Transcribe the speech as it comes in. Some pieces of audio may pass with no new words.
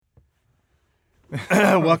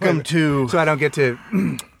Welcome to... So I don't get to...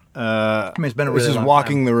 I mean, it's been a really This is long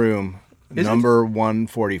Walking time. the Room, Is number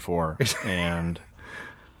 144. And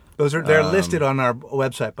They're listed on our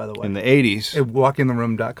website, by the way. in the 80s, At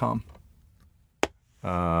walkintheroom.com.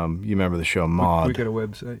 you remember the show Maude. We got a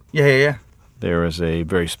website. Yeah. There was a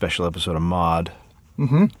very special episode of Maude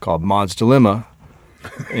called Maude's Dilemma,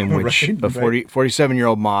 in which Right, a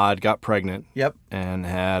 47-year-old Maude got pregnant Yep. and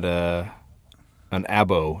had an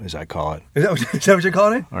abo, as I call it, Is that what you're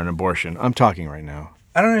calling it? or an abortion. I'm talking right now.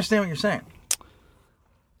 I don't understand what you're saying.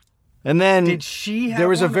 And then Did she have there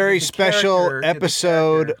was a one, or very did the special character- did the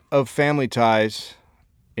episode character- of Family Ties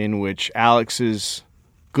in which Alex's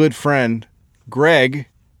good friend, Greg,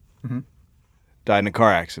 died in a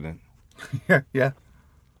car accident. Yeah.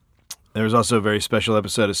 There was also a very special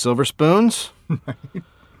episode of Silver Spoons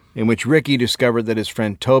in which Ricky discovered that his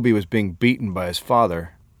friend Toby was being beaten by his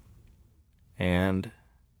father. And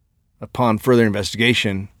upon further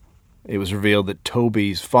investigation, it was revealed that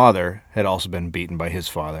Toby's father had also been beaten by his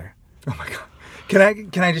father. Oh, my God.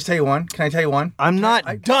 Can I just tell you one? Can I tell you one? I'm not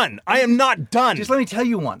done. I am not done. Just let me tell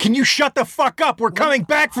you one. Can you shut the fuck up? We're coming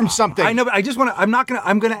back from something. I know, but I just want to... I'm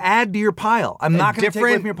going to add to your pile. I'm not going to take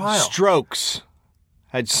away from your pile. Strokes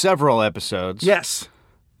had several episodes. Yes.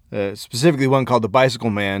 Specifically one called The Bicycle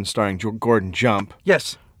Man, starring Gordon Jump,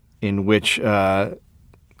 Yes. in which the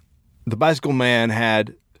Bicycle Man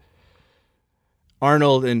had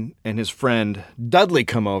Arnold and his friend Dudley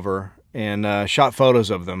come over and shot photos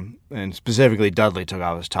of them. And specifically, Dudley took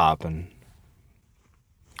off his top. And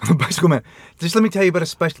Bicycle Man. Just let me tell you about a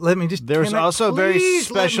special... Let me just... there was can I also a very please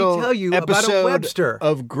special let me tell you about a episode Webster.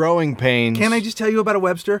 of Growing Pains. Can I just tell you about a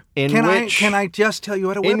Webster? Can I just tell you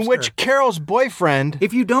about a Webster? in which Carol's boyfriend,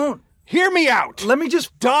 If you don't, hear me out, let me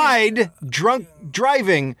just... died drunk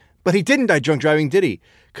driving, but he didn't die drunk driving, did he?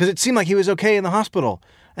 Because it seemed like he was okay in the hospital.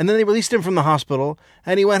 And then they released him from the hospital,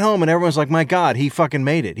 and he went home, and everyone's like, my God, he fucking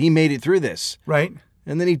made it. He made it through this. Right?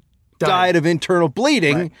 And then he died of internal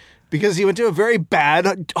bleeding Right. because he went to a very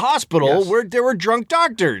bad hospital Yes. where there were drunk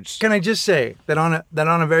doctors. Can I just say that on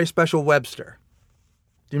a very special Webster?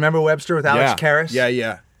 Do you remember Webster with Alex Karras?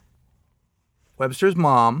 Yeah. Webster's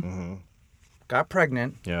mom got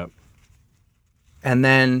pregnant Yeah. and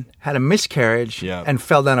then had a miscarriage Yeah. and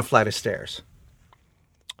fell down a flight of stairs.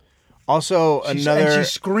 Also, And another she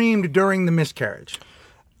screamed during the miscarriage.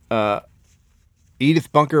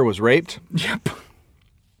 Edith Bunker was raped, Yep.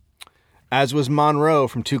 as was Monroe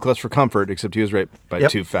from Too Close for Comfort, except he was raped by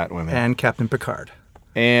Yep. two fat women. And Captain Picard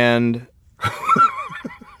And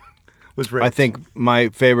was raped. I think my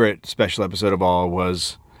favorite special episode of all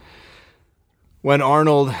was when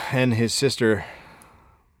Arnold and his sister,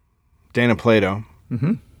 Dana Plato,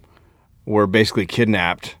 were basically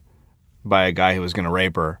kidnapped by a guy who was going to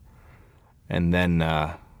rape her. And then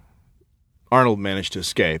Arnold managed to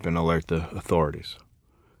escape and alert the authorities.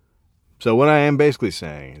 So what I am basically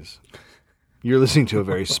saying is you're listening to a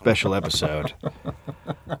very special episode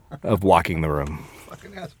of Walking the Room.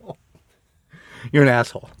 Fucking asshole. You're an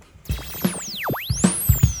asshole.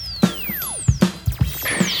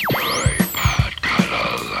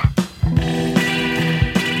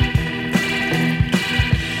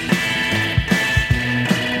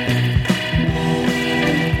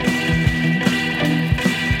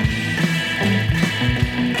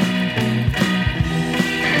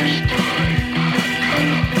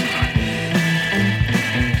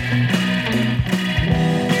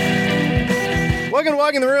 Welcome to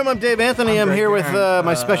Walking the Room. I'm Dave Anthony. I'm Greg here with Barrett.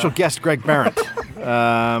 my special guest, Greg Barrett.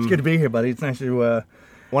 It's good to be here, buddy. It's nice to...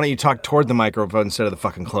 Why don't you talk toward the microphone instead of the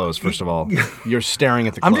fucking clothes, first of all? You're staring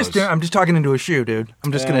at the I'm clothes. just talking into a shoe, dude.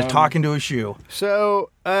 I'm just going to talk into a shoe.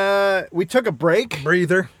 So, we took a break.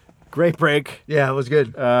 Breather. Great break. Yeah, it was good.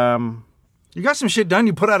 You got some shit done.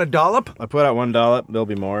 You put out a dollop. I put out $1. There'll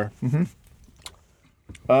be more. Mm-hmm.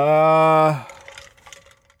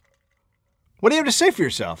 What do you have to say for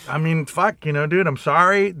yourself? I mean, fuck, dude. I'm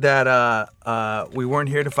sorry that we weren't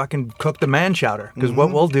here to fucking cook the man chowder. Because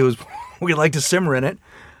what we'll do is we like to simmer in it,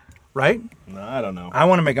 right? No, I don't know. I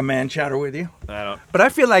want to make a man chowder with you. I don't. But I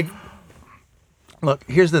feel like, look,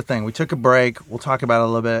 here's the thing. We took a break. We'll talk about it a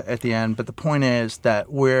little bit at the end. But the point is that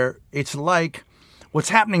it's like, what's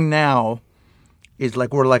happening now is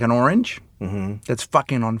like we're like an orange that's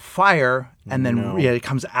fucking on fire. And then it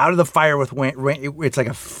comes out of the fire with it's like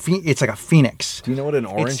a phoenix. Do you know what an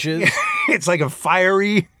orange is? It's like a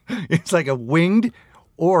fiery, it's like a winged,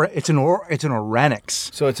 or it's an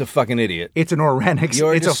oranix. So it's a fucking idiot. It's an oranix.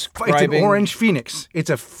 You're It's describing- an orange phoenix. It's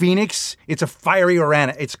a phoenix. It's a fiery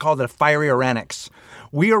oranix. It's called a fiery oranix.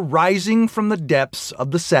 We are rising from the depths of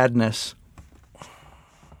the sadness.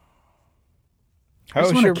 I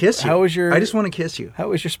just want to kiss you. How was your? I just want to kiss you. How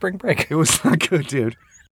was your spring break? It was not good, dude.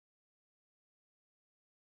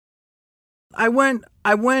 I went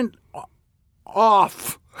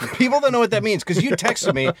off. People don't know what that means because you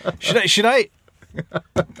texted me. Should I?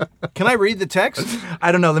 Can I read the text?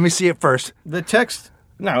 I don't know. Let me see it first. The text.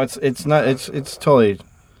 No, it's not. It's totally.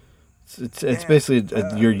 It's basically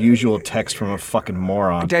your usual text from a fucking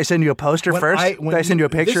moron. Did I send you a poster first? Did I send you a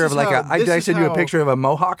picture of did I send you a picture of a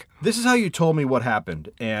mohawk? This is how you told me what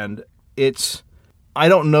happened, and I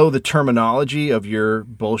don't know the terminology of your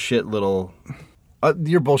bullshit little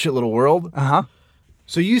world. Uh-huh.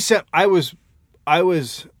 So you said I was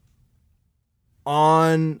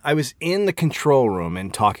in the control room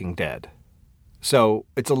in Talking Dead. So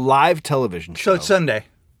it's a live television show. So it's Sunday.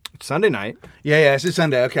 It's Sunday night. Yeah, it's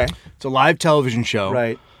Sunday. Okay. It's a live television show.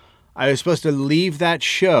 Right. I was supposed to leave that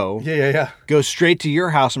show. Yeah. Go straight to your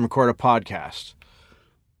house and record a podcast.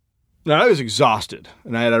 Now I was exhausted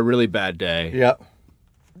and I had a really bad day. Yeah.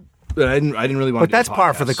 But I didn't really want to do the podcast. But that's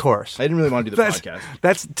par for the course. I didn't really want to do the podcast.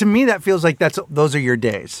 That's to me that feels like those are your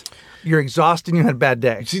days. You're exhausted and you had a bad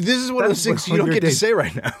day. See, this is one of those things you don't get to say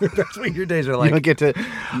right now. That's what your days are like. You don't get to.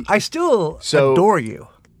 I still adore you.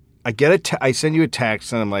 I send you a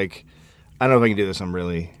text and I'm like, I don't know if I can do this. I'm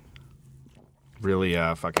really, really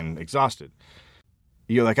fucking exhausted.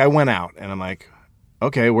 You're like, I went out, and I'm like,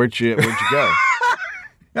 okay, where'd you go?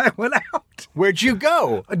 I went out. Where'd you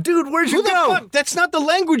go? Dude, where'd you go? Fuck? That's not the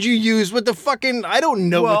language you use with the fucking. I don't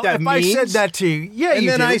know what that means. If I said that to you, yeah, and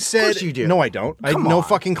you then do. I said, of course you do. No, I don't. I have no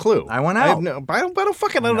fucking clue. I went out. I don't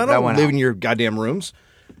live in your goddamn rooms.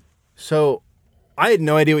 So I had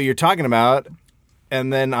no idea what you're talking about.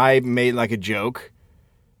 And then I made like a joke,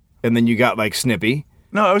 and then you got like snippy.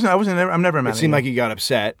 No, I wasn't. I'm never mad. It seemed like you got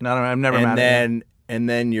upset. No, I'm never mad. And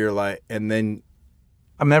then you're like, and then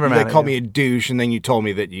I'm never mad. You called me a douche, and then you told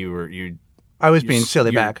me that I was being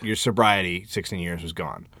silly back. Your sobriety, 16 years, was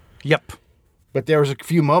gone. Yep. But there was a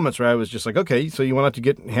few moments where I was just like, okay, so you went out to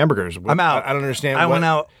get hamburgers. I'm out. I don't understand. I went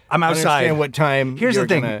out. I'm outside. I don't understand what time. Here's the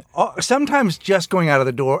thing. Sometimes just going out of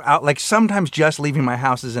the door, sometimes just leaving my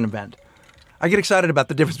house is an event. I get excited about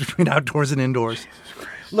the difference between outdoors and indoors.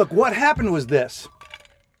 Look, what happened was this.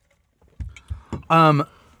 Let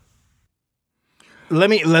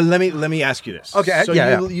me ask you this. Okay. So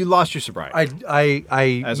you lost your sobriety. I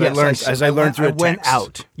learned through a text. I went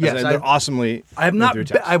out. Yes, awesomely. I have not.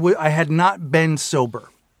 I had not been sober.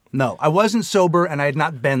 No, I wasn't sober, and I had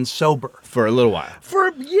not been sober for a little while. For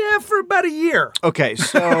about a year. Okay,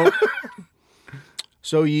 so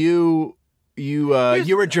you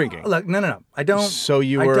were drinking. Look, no. I don't. So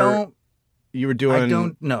you were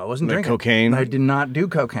doing. No, I wasn't drinking cocaine. I did not do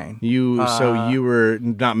cocaine. So you were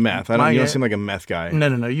not meth. You don't seem like a meth guy.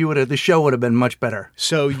 No. You would have. The show would have been much better.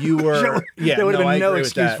 So you were. There would have been no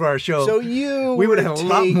excuse for our show. So we would have had a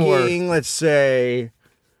lot more. Let's say,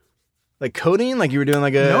 like codeine, like you were doing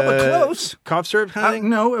like a but close cough syrup kind of thing.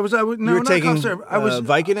 No, it was. You were taking cough syrup. I was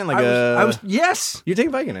Vicodin, I was. Yes. You're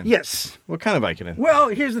taking Vicodin. Yes. What kind of Vicodin? Well,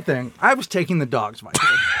 here's the thing. I was taking the dog's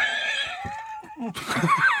Vicodin.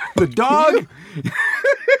 The dog.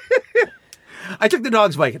 I took the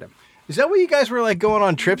dog's Vicodin. Is that what you guys were like going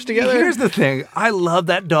on trips together? Here's the thing. I love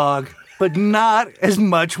that dog, but not as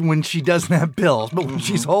much when she doesn't have pills. But when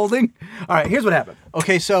she's holding. All right, here's what happened.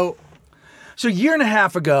 Okay, so a year and a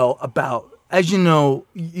half ago, as you know,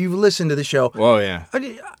 you've listened to the show. Oh, yeah.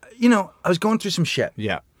 I was going through some shit.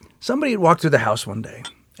 Yeah. Somebody had walked through the house one day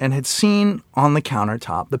and had seen on the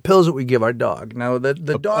countertop the pills that we give our dog. Now, the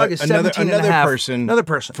dog is 17 and a half. Another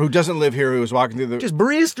person. Who doesn't live here, who was walking through just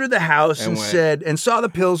breezed through the house and saw the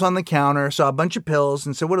pills on the counter, saw a bunch of pills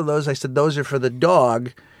and said, what are those? I said, those are for the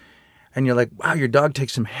dog. And you're like, wow, your dog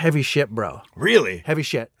takes some heavy shit, bro. Really? Heavy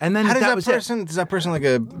shit. And then is that person like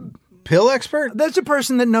a pill expert? That's a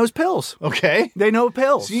person that knows pills. Okay. They know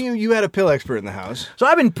pills. So you had a pill expert in the house. So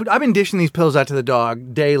I've been dishing these pills out to the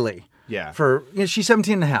dog daily. Yeah. She's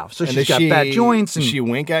 17 and a half, so she's got bad joints. Does she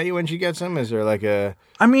wink at you when she gets them? Is there like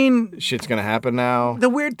shit's gonna happen now? The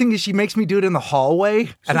weird thing is she makes me do it in the hallway,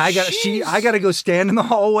 and I gotta go stand in the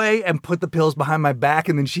hallway and put the pills behind my back,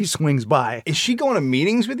 and then she swings by. Is she going to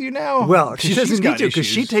meetings with you now? Well, she doesn't need to because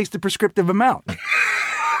she takes the prescriptive amount.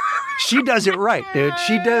 She does it right, dude.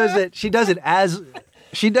 She does it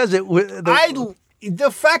with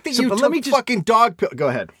the fact that you took fucking dog pill. Go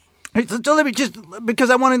ahead. So let me just, because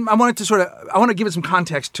I wanted to give it some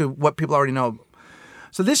context to what people already know.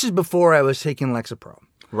 So this is before I was taking Lexapro.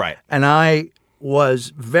 Right. And I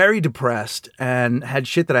was very depressed and had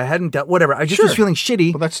shit that I hadn't dealt, whatever. I just was feeling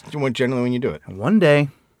shitty. Well, that's generally when you do it. And one day,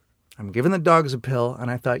 I'm giving the dogs a pill, and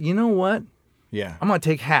I thought, you know what? Yeah. I'm going to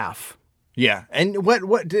take half. Yeah. And what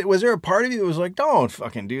was there a part of you that was like, don't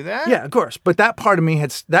fucking do that? Yeah, of course. But that part of me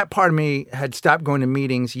had stopped going to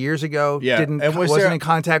meetings years ago. Yeah. And wasn't in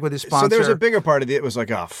contact with his sponsor. So there was a bigger part of it that was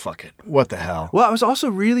like, oh, fuck it. What the hell? Well, I was also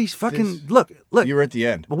really fucking look. You were at the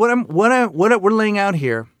end. What we're laying out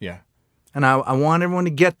here, Yeah. and I want everyone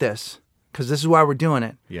to get this because this is why we're doing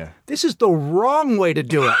it. Yeah. This is the wrong way to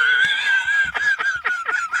do it.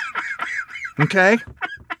 Okay?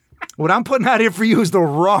 What I'm putting out here for you is the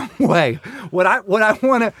wrong way. What I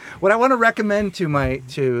want to recommend to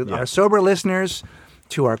our sober listeners,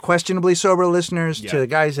 to our questionably sober listeners, to the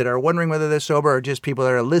guys that are wondering whether they're sober or just people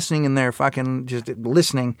that are listening and they're fucking just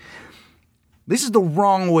listening. This is the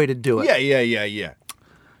wrong way to do it. Yeah.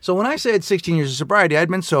 So when I said 16 years of sobriety, I'd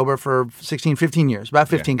been sober for 16, 15 years, about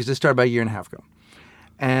 15 because it started about a year and a half ago.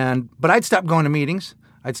 But I'd stopped going to meetings.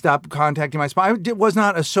 I'd stopped contacting my sponsor. I was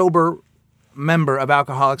not a sober member of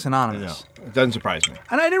Alcoholics Anonymous. No, it doesn't surprise me.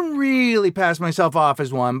 And I didn't really pass myself off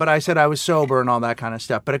as one, but I said I was sober and all that kind of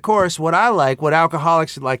stuff. But of course, what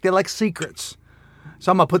alcoholics like, they like secrets.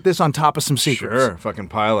 So I'm going to put this on top of some secrets. Sure, fucking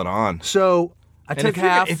pile it on. So I took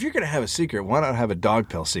half. If you're going to have a secret, why not have a dog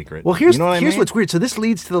pill secret? Well, here's I mean? what's weird. So this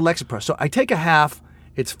leads to the Lexapro. So I take a half.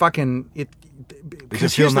 It's fucking... Does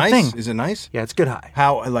it feel nice? Is it nice? Yeah, it's good high.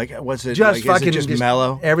 How, like, what's it? Just like, fucking... Is it just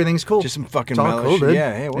mellow? Everything's cool. Just some fucking it's all mellow cool, shit. Dude.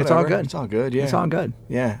 Yeah, hey, whatever. It's all good. It's all good, yeah. It's all good.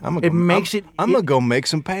 Yeah, I'm going to go make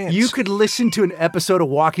some pants. You could listen to an episode of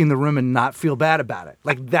Walking the Room and not feel bad about it.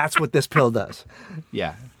 Like, that's what this pill does.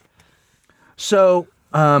 Yeah. So...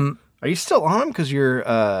 Are you still on them? Because your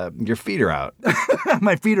feet are out.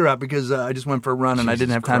 My feet are out because I just went for a run and I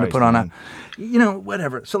didn't have time to put on a...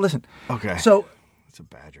 whatever. So listen. Okay. So... It's a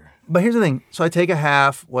badger. But here's the thing. So I take a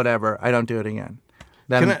half, whatever. I don't do it again.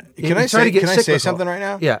 Then Can I say something right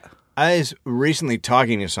now? Yeah. I was recently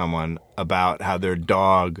talking to someone about how their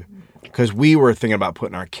dog... Because we were thinking about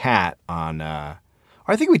putting our cat on...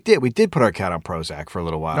 I think we did. We did put our cat on Prozac for a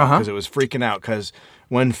little while because it was freaking out. Because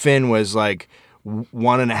when Finn was like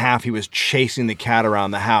 1.5, he was chasing the cat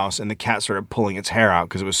around the house and the cat started pulling its hair out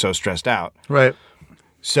because it was so stressed out. Right.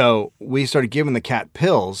 So we started giving the cat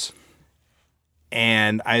pills,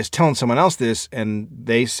 and I was telling someone else this, and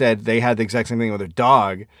they said they had the exact same thing with their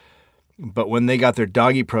dog, but when they got their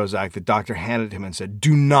doggy Prozac, the doctor handed him and said,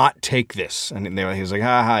 "Do not take this." And he was like,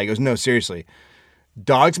 "Ha ha." He goes, "No, seriously.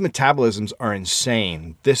 Dogs' metabolisms are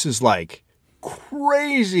insane. This is like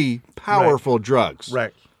crazy powerful drugs.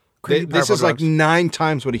 Right. This is like 9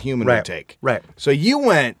 times what a human would take. Right. So you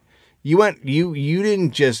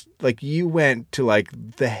didn't just like, you went to like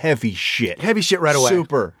the heavy shit. Heavy shit right away.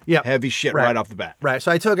 Super Yep. heavy shit right off the bat. Right.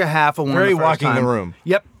 So I took a half of one. Very the first walking time. the room.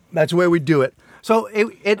 Yep. That's where we do it. So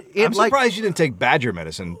I'm surprised you didn't take badger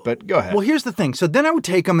medicine, but go ahead. Well, here's the thing. So then I would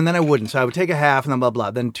take them and then I wouldn't. So I would take a half and then blah, blah.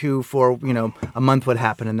 Then 2 for, a month would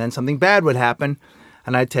happen and then something bad would happen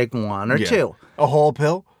and I'd take 1 or 2. A whole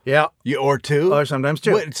pill? Yeah. Or 2? Or sometimes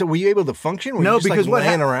 2. Wait, so were you able to function? Were No, you just because like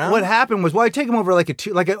laying around? what happened was, I'd take them over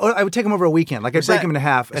I would take them over a weekend. Like I'd break them in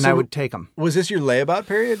half and I would take them. Was this your layabout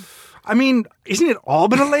period? I mean, isn't it all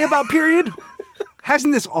been a layabout period?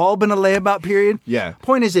 Hasn't this all been a layabout period? Yeah.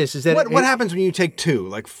 Point is this, is that... What happens when you take 2,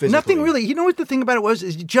 like physically? Nothing really. You know what the thing about it was?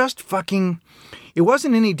 Is just fucking... It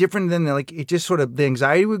wasn't any different than, like, it just sort of... The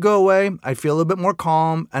anxiety would go away. I'd feel a little bit more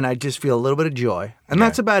calm, and I'd just feel a little bit of joy. And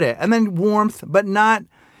that's about it. And then warmth, but not...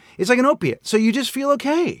 It's like an opiate. So you just feel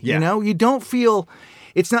okay. Yeah. You don't feel...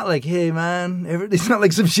 It's not like, hey, man... It's not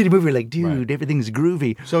like some shitty movie like, dude, everything's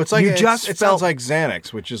groovy. So it's like... it sounds like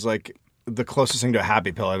Xanax, which is like... the closest thing to a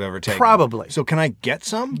happy pill I've ever taken. Probably. So can I get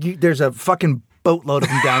some? There's a fucking boatload of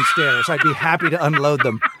them downstairs. I'd be happy to unload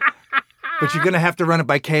them. But you're going to have to run it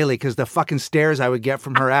by Kaylee because the fucking stares I would get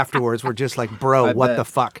from her afterwards were just like, bro, what the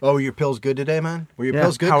fuck? Oh, your pills good today, man? Were your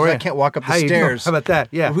pills good? How are you? I can't walk up the How you doing? stairs. How about that?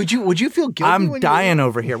 Yeah. Would you feel guilty? I'm dying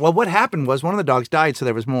over here. Well, what happened was one of the dogs died, so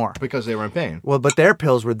there was more. Because they were in pain. Well, but their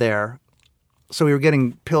pills were there. So we were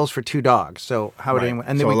getting pills for 2 dogs. So how would anyone...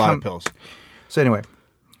 And then so we a lot of pills. So anyway,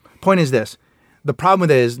 point is this. The problem with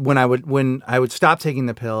it is when I would stop taking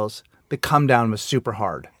the pills, the come down was super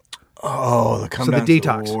hard. Oh, the come down. So the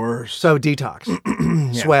detox. The worst. So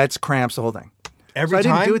detox. Sweats, cramps, the whole thing. Every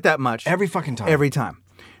time? I didn't do it that much. Every fucking time. Every time.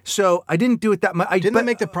 So I didn't do it that much. Didn't that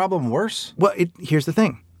make the problem worse? Well, here's the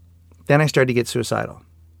thing. Then I started to get suicidal.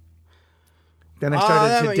 Then I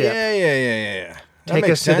started to dip. Yeah.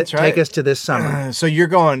 Take us to this summer. So you're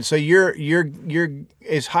going. So you're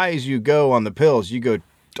as high as you go on the pills. You go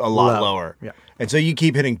a lot lower. Yeah. And so you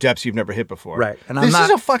keep hitting depths you've never hit before. Right. And this is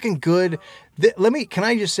a fucking good... Can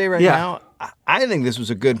I just say right now, I think this was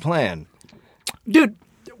a good plan. Dude,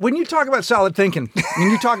 when you talk about solid thinking, when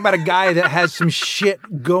you talk about a guy that has some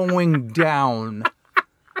shit going down,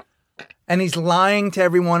 And he's lying to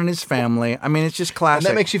everyone in his family. I mean, it's just classic.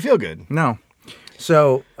 And that makes you feel good. No.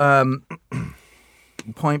 So,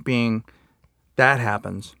 point being, that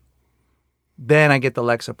happens. Then I get the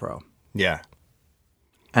Lexapro. Yeah.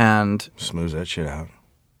 And smooth that shit out.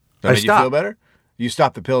 That I made you stopped. feel better? You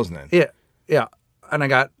stopped the pills then? yeah. And I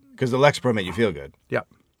got... Because the Lexapro made you feel good. Yeah.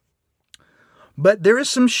 But there is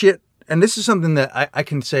some shit, and this is something that I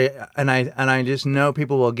can say, and I just know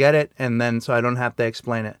people will get it, and then so I don't have to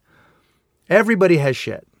explain it. Everybody has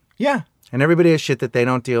shit. Yeah. And everybody has shit that they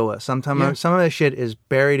don't deal with. Some of that shit is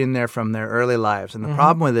buried in there from their early lives. And the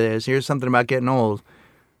problem with it is, here's something about getting old,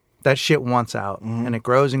 that shit wants out. And it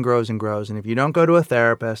grows and grows and grows. And if you don't go to a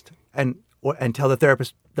therapist and tell the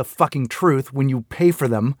therapist the fucking truth when you pay for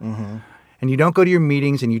them, and you don't go to your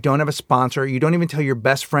meetings, and you don't have a sponsor, you don't even tell your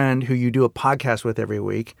best friend who you do a podcast with every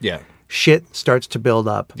week, shit starts to build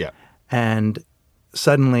up. Yeah. And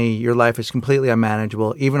suddenly your life is completely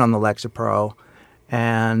unmanageable, even on the Lexapro.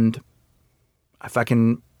 And if I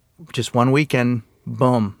can, just one weekend,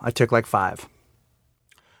 boom, I took like 5.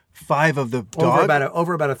 5 of the dog?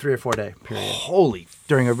 Over about a 3 or 4 day period. Holy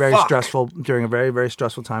during a very fuck. during a very, very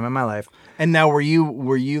stressful time in my life. And now were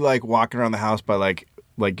you like walking around the house by like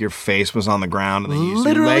your face was on the ground and then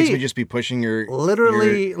your legs would just be pushing your...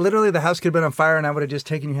 Literally, the house could have been on fire and I would have just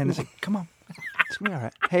taken your hand and said, come on, it's going to be all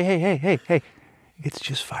right. Hey, it's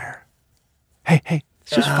just fire. Hey,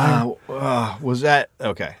 it's just fire. Was that...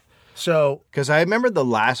 Okay. So... Because I remember the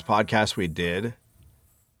last podcast we did.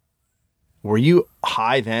 Were you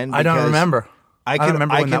high then? I don't remember. I don't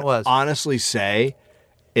remember when that was. Honestly say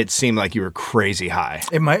it seemed like you were crazy high.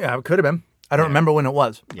 It could have been. I don't remember when it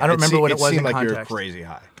was. Yeah, I don't remember what it was in context. It seemed like you were crazy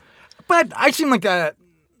high. But I seem like that.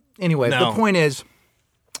 Anyway, No.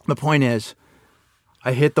 the point is,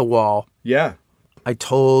 I hit the wall. Yeah. I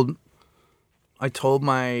told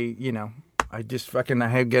my, I just fucking, I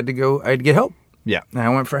had to go, I had to get help. Yeah. And I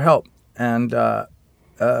went for help. And so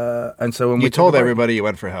when You told everybody you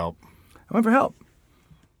went for help. I went for help.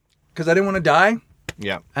 Because I didn't want to die.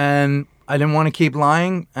 Yeah. And I didn't want to keep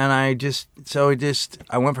lying. And I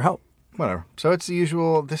went for help. Whatever. So it's the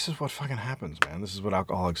usual, this is what fucking happens, man. This is what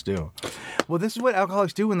alcoholics do. Well, this is what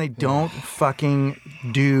alcoholics do when they don't fucking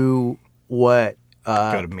do what...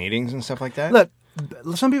 Go to meetings and stuff like that? Look,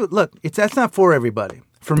 some people... Look, that's not for everybody.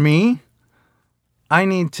 For me, I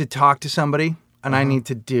need to talk to somebody, and I need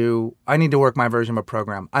to work my version of a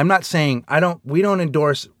program. I'm not saying... We don't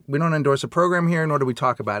endorse a program here, nor do we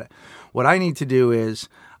talk about it. What I need to do is...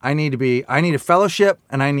 I need a fellowship,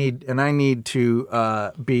 and I need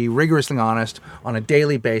to be rigorously honest on a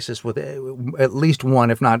daily basis with at least 1,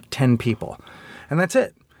 if not 10 people, and that's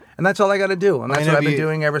it. And that's all I got to do, and that's what I've been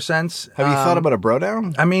doing ever since. Have you thought about a bro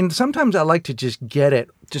down? I mean, sometimes I like to just get it.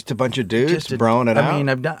 Just a bunch of dudes broing it out?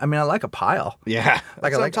 I mean, I like a pile. Yeah,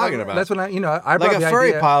 that's what I'm talking about. That's when I brought like a the furry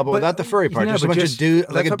idea, pile, but without the furry part. Just a bunch of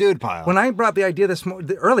dude, like a dude pile. When I brought the idea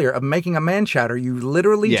earlier of making a man chowder, you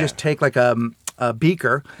literally just take like a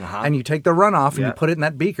beaker and you take the runoff and you put it in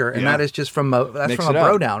that beaker, and that is just from a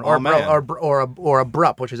bro down or a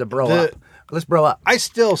brup, which is a bro up. Let's bro up. I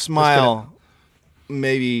still smile,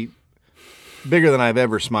 maybe bigger than I've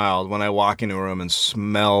ever smiled when I walk into a room and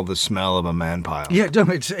smell the smell of a man pile. Yeah,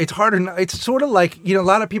 it's harder. It's sort of like, a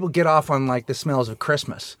lot of people get off on like the smells of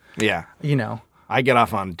Christmas. Yeah. I get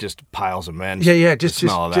off on just piles of men. Yeah, just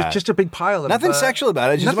a big pile of... Nothing sexual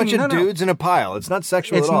about it. It's just a bunch of dudes in a pile. It's not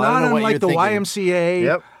sexual at all. It's not unlike the thinking.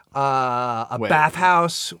 YMCA, a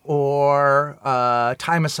bathhouse, or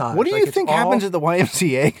Thai massage. What do you think happens at the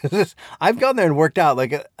YMCA? Because I've gone there and worked out.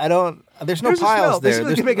 Like, I don't... There's no piles there. It seems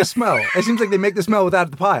like they make a smell. It seems like they make the smell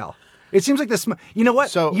without the pile. It seems like the smell... You know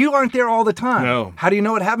what? So, you aren't there all the time. No. How do you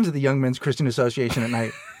know what happens at the Young Men's Christian Association at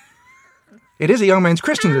night? It is a Young Men's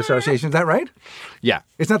Christian Association, is that right? Yeah.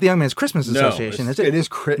 It's not the Young Men's Christmas Association, is it? It is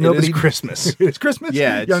Christmas. It's Christmas?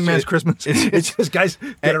 Yeah. Young Men's Christmas. It's just, guys,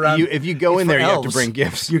 get around. If you go in there, you have to bring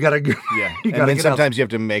gifts. You got to go. Yeah. And then sometimes you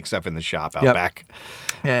have to make stuff in the shop out back.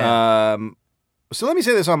 Yeah. So let me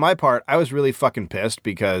say this on my part. I was really fucking pissed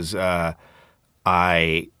because I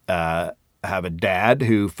have a dad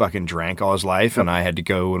who fucking drank all his life, and I had to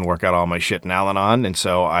go and work out all my shit in Al-Anon, and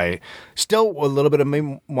so I still, a little bit of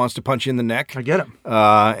me wants to punch you in the neck. I get it.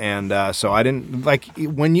 So I didn't, like,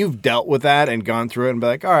 when you've dealt with that and gone through it and be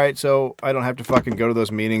like, all right, so I don't have to fucking go to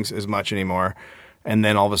those meetings as much anymore, and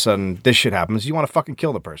then all of a sudden this shit happens, you want to fucking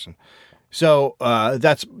kill the person. So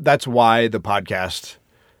that's why the podcast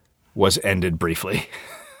was ended briefly.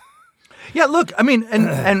 Yeah, look, I mean,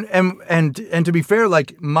 and to be fair,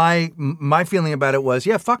 like my feeling about it was,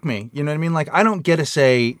 yeah, fuck me. You know what I mean? Like, I don't get a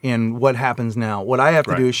say in what happens now. What I have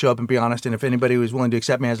to do is show up and be honest. And if anybody was willing to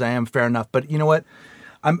accept me as I am, fair enough. But you know what?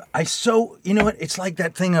 you know what? It's like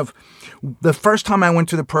that thing of the first time I went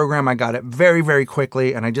through the program, I got it very, very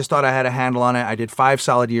quickly. And I just thought I had a handle on it. I did 5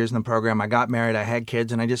 solid years in the program. I got married. I had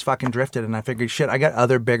kids and I just fucking drifted. And I figured, shit, I got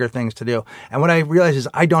other bigger things to do. And what I realized is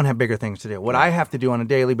I don't have bigger things to do. What I have to do on a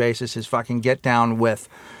daily basis is fucking get down with,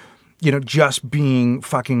 you know, just being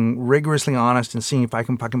fucking rigorously honest and seeing if I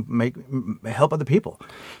can fucking help other people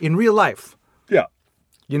in real life. Yeah.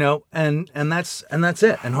 You know, and that's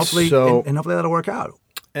it. And hopefully, and hopefully that'll work out.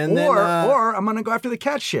 And or I'm gonna go after the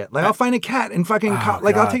cat shit. Like I'll find a cat and fucking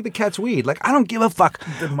I'll take the cat's weed. Like I don't give a fuck.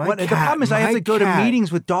 The problem is I have to go to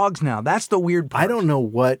meetings with dogs now. That's the weird part. I don't know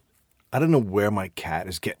where my cat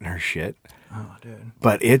is getting her shit. Oh, dude.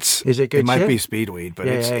 But is it good? It might be speed weed, but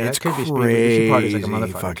it's it could crazy. Be speed. She parties like a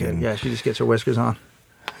motherfucker. Yeah, she just gets her whiskers on.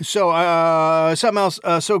 So something else.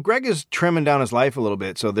 So Greg is trimming down his life a little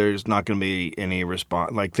bit, so there's not going to be any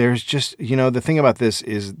response. Like there's just, you know, the thing about this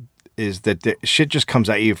is that the shit just comes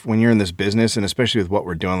at you when you're in this business, and especially with what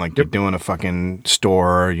we're doing. Like you're doing a fucking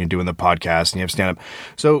store, you're doing the podcast, and you have stand up.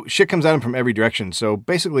 So shit comes at him from every direction. So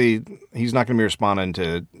basically, he's not going to be responding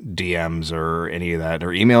to DMs or any of that or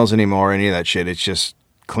emails anymore. Any of that shit. It's just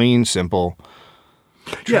clean, simple.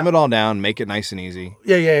 Trim it all down, make it nice and easy.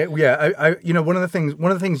 Yeah. I you know, one of the things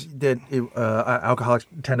that alcoholics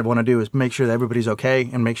tend to want to do is make sure that everybody's okay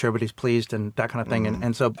and make sure everybody's pleased and that kind of thing.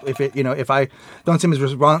 And so if I don't seem as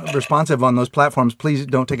responsive on those platforms, please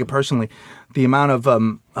don't take it personally. The amount of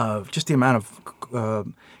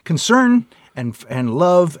concern and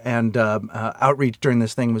love and outreach during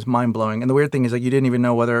this thing was mind blowing. And the weird thing is like you didn't even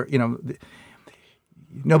know whether, you know,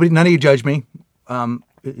 none of you judged me.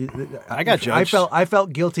 I got judged. I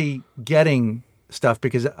felt guilty getting stuff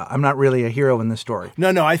because I'm not really a hero in this story.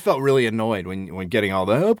 No, I felt really annoyed when getting all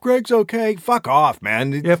the "oh, Greg's okay." Fuck off,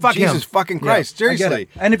 man. Yeah, fuck Jesus him. Fucking Christ. Yeah, seriously.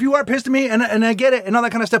 And if you are pissed at me, and I get it, and all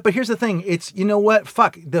that kind of stuff, but here's the thing: it's, you know what?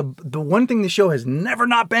 Fuck, the one thing the show has never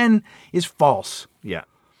not been is false. Yeah.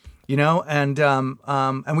 You know, and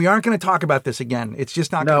we aren't going to talk about this again. It's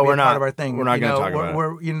just not going to be part of our thing. We're not going to talk about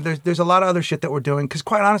it. You know, there's a lot of other shit that we're doing because,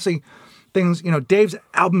 quite honestly. Things, you know, Dave's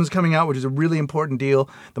album is coming out, which is a really important deal.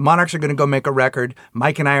 The Monarchs are going to go make a record.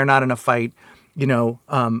 Mike and I are not in a fight. You know,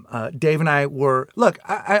 Dave and I were... Look,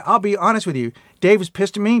 I'll be honest with you. Dave was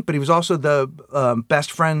pissed at me, but he was also the best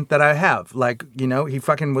friend that I have. Like, you know, he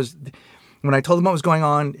fucking was... When I told him what was going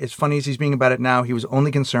on, as funny as he's being about it now, he was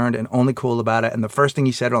only concerned and only cool about it. And the first thing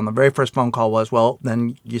he said on the very first phone call was, well,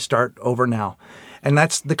 then you start over now. And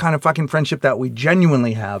that's the kind of fucking friendship that we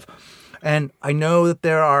genuinely have. And I know that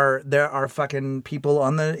there are fucking people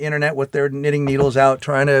on the internet with their knitting needles out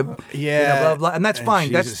trying to, you know, blah, blah, and that's fine.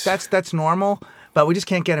 Jesus. That's normal. But we just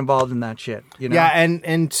can't get involved in that shit. You know? Yeah,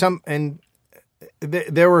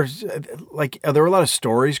 there were a lot of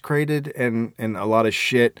stories created and a lot of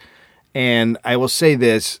shit. And I will say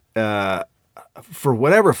this, for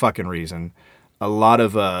whatever fucking reason, a lot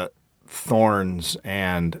of thorns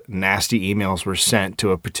and nasty emails were sent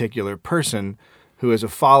to a particular person who is a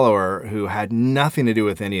follower who had nothing to do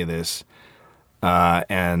with any of this.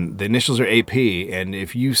 And the initials are AP. And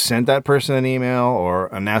if you sent that person an email or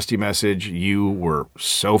a nasty message, you were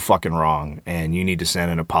so fucking wrong and you need to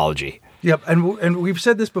send an apology. Yep. And we've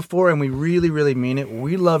said this before and we really, really mean it.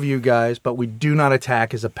 We love you guys, but we do not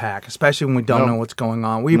attack as a pack, especially when we don't know what's going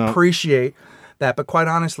on. We appreciate that. But quite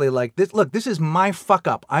honestly, like this, look, this is my fuck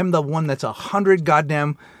up. I'm the one that's 100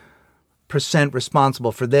 goddamn %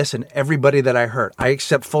 responsible for this and everybody that I hurt. I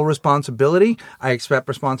accept full responsibility. I accept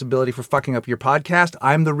responsibility for fucking up your podcast.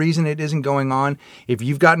 I'm the reason it isn't going on. If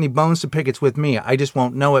you've got any bones to pick, it's with me. I just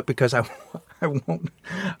won't know it because I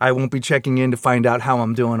won't be checking in to find out how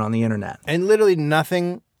I'm doing on the internet. And literally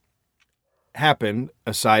nothing happened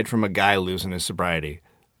aside from a guy losing his sobriety.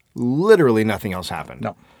 Literally nothing else happened.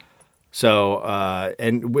 No. So,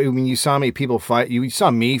 and when you saw me you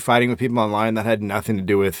saw me fighting with people online that had nothing to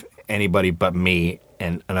do with anybody but me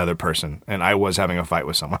and another person. And I was having a fight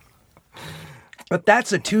with someone. But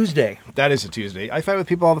that's a Tuesday. That is a Tuesday. I fight with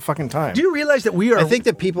people all the fucking time. Do you realize that we are... I think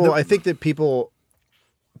that people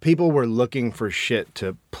were looking for shit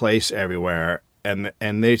to place everywhere. And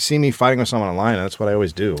they see me fighting with someone online, and that's what I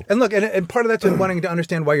always do. And look, and part of that's wanting to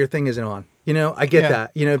understand why your thing isn't on. You know, I get that.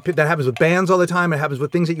 You know, that happens with bands all the time. It happens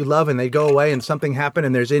with things that you love, and they go away, and something happened,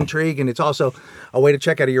 and there's intrigue, and it's also a way to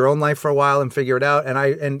check out of your own life for a while and figure it out.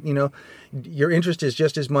 And you know, your interest is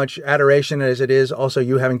just as much adoration as it is also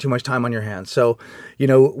you having too much time on your hands. So, you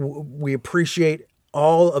know, we appreciate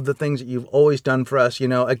all of the things that you've always done for us. You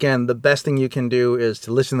know, again, the best thing you can do is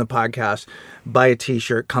to listen to the podcast, buy a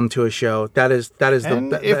t-shirt, come to a show.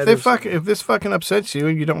 If this fucking upsets you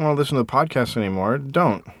and you don't want to listen to the podcast anymore,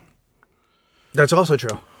 don't. That's also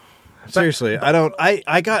true. Seriously, I don't.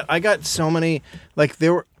 I got so many. Like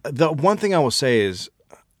the one thing I will say is,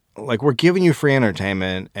 like, we're giving you free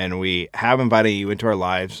entertainment and we have invited you into our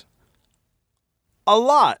lives a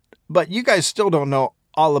lot, but you guys still don't know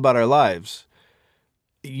all about our lives.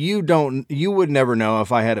 You would never know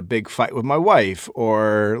if I had a big fight with my wife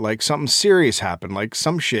or like something serious happened, like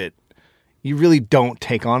some shit you really don't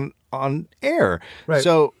take on air. Right.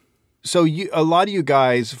 So a lot of you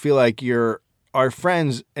guys feel like you're our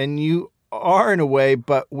friends, and you are in a way,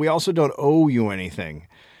 but we also don't owe you anything.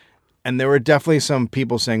 And there were definitely some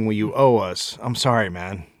people saying, well, you owe us. I'm sorry,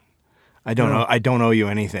 man. I don't know. I don't owe you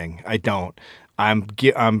anything. I don't. I'm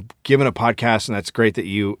giving a podcast, and that's great that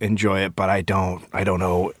you enjoy it, but I don't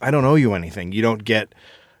owe you anything. You don't get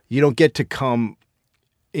to come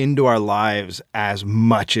into our lives as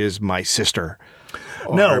much as my sister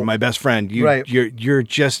or my best friend. You're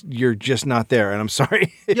just not there, and I'm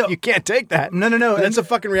sorry. You can't take that. No. That's a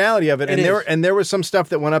fucking reality of it. And there was some stuff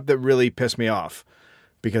that went up that really pissed me off.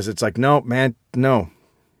 Because it's like, no, man, no.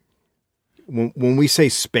 When we say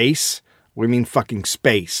space, we mean fucking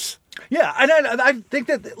space. Yeah, and I think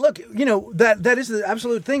that, look, that is the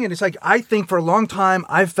absolute thing. And it's like, I think for a long time,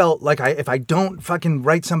 I felt like if I don't fucking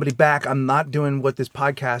write somebody back, I'm not doing what this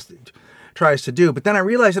podcast tries to do. But then I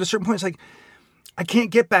realized at a certain point, it's like, I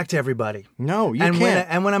can't get back to everybody. No, you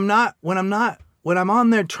can't. When I'm on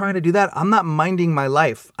there trying to do that, I'm not minding my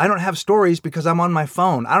life. I don't have stories because I'm on my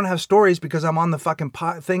phone. I don't have stories because I'm on the fucking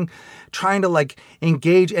thing trying to like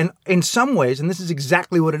engage. And in some ways, and this is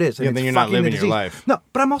exactly what it is. Yeah, then you're not living your life. No,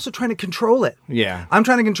 but I'm also trying to control it. Yeah. I'm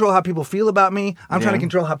trying to control how people feel about me. I'm trying to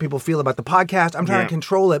control how people feel about the podcast. I'm trying to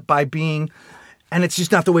control it by being, and it's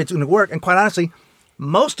just not the way it's going to work. And quite honestly,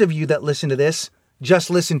 most of you that listen to this, just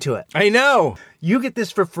listen to it. I know. You get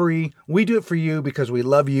this for free. We do it for you because we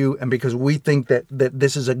love you and because we think that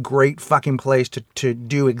this is a great fucking place to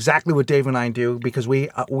do exactly what Dave and I do, because we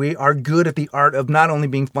are good at the art of not only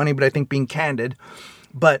being funny, but I think being candid.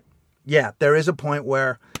 But yeah, there is a point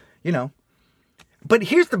where, but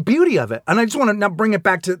here's the beauty of it. And I just want to now bring it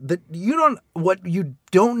back to what you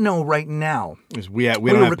don't know right now is we don't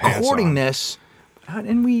have pants on. Recording this. And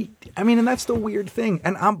and that's the weird thing.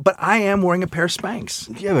 But I am wearing a pair of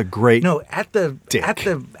Spanx. You have a great at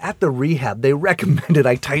the rehab, they recommended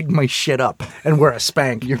I tighten my shit up and wear a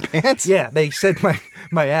Spank. Your pants? Yeah, they said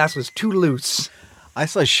my ass was too loose. I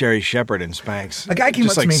saw Sherry Shepherd in Spanx. A guy came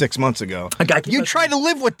just up to me 6 months ago. You tried to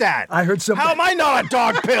live with that. I heard somebody. How am I not on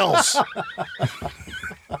dog pills?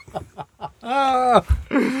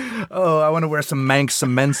 I want to wear some men's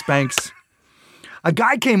Spanx. A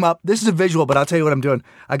guy came up. This is a visual, but I'll tell you what I'm doing.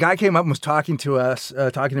 A guy came up and was talking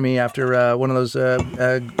to me after one of those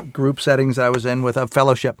group settings that I was in with a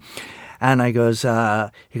fellowship. And he goes,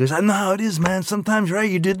 I know how it is, man. Sometimes, right,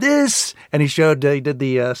 you do this. And he did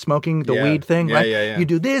the smoking, the weed thing, right? Yeah. You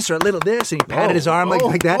do this or a little this. And he patted his arm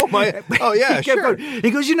like that. Yeah, sure.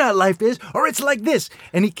 He goes, you know how life is? Or it's like this.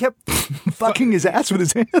 And he kept fucking his ass with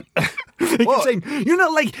his hand. He kept saying,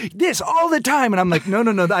 like this all the time. And I'm like, no,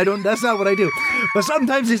 I don't. That's not what I do. But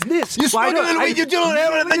sometimes it's this. You smoke a little weed, you do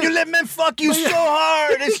it, and then you let men fuck you so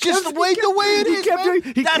hard. It's just the way it is,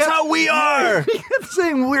 man. That's how we are. He kept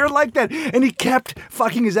saying we're like that. And he kept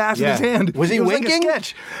fucking his ass with his hand. Was he winking? Like a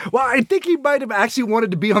sketch. Well, I think he might have actually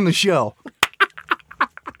wanted to be on the show.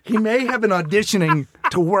 He may have been auditioning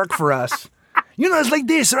to work for us. It's like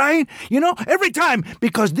this, right? Every time,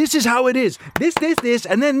 because this is how it is. This,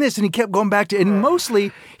 and then this. And he kept going back to it. And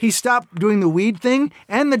mostly, he stopped doing the weed thing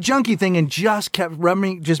and the junkie thing and just kept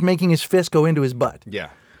just making his fist go into his butt. Yeah.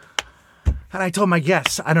 And I told him,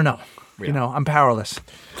 yes, I don't know. Yeah. I'm powerless.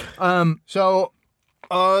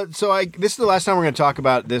 This is the last time we're going to talk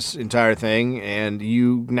about this entire thing, and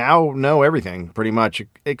you now know everything, pretty much,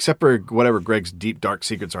 except for whatever Greg's deep, dark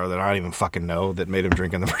secrets are that I don't even fucking know that made him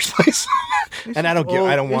drink in the first place. And I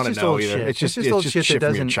don't want to know either. Shit. It's just old shit that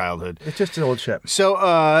from your childhood. It's just old shit. So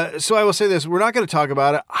I will say this. We're not going to talk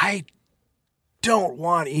about it. I don't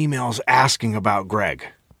want emails asking about Greg.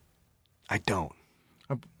 I don't.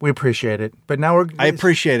 We appreciate it. But now I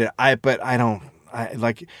appreciate it. But I don't.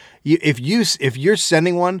 If you're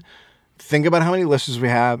sending one, think about how many listeners we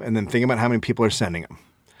have, and then think about how many people are sending them.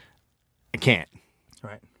 I can't.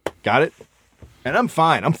 Right. Got it? And I'm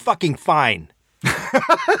fine. I'm fucking fine.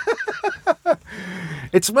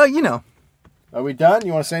 It's Are we done?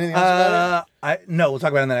 You want to say anything else about it? No, we'll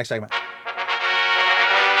talk about it in the next segment.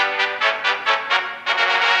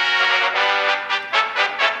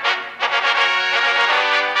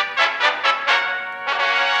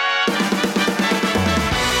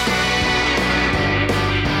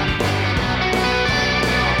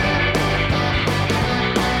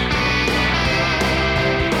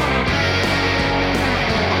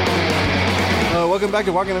 welcome back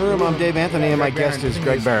to Walking in the Room. I'm Dave Anthony, and my guest is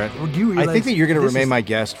Greg Barrett. Do you realize I think that you're going to this remain is- my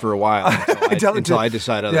guest for a while until I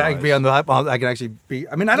decide otherwise. Yeah, I can be on the. I can actually be.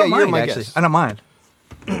 I mean, I don't Yeah, you're mind. my Actually, guest. I don't mind.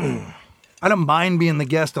 I don't mind being the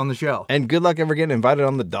guest on the show. And good luck ever getting invited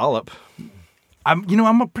on the dollop.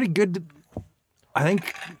 I'm a pretty good. I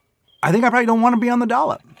think I probably don't want to be on the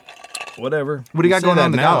dollop. Whatever. What do you got say going that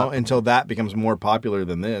on the now dollop? until that becomes more popular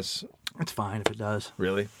than this? It's fine if it does.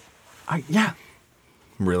 Really? Yeah.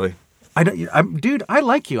 Really? Dude, I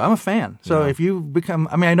like you. I'm a fan. So if you become,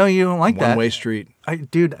 I mean, I know you don't like that. One-way street.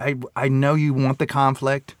 I know you want the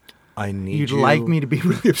conflict. I need You'd you. like me to be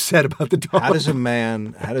really upset about the dog. How does a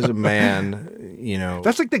man, you know...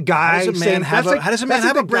 That's like the guy How does a saying, man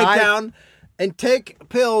have a breakdown and take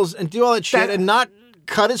pills and do all that shit and not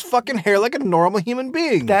cut his fucking hair like a normal human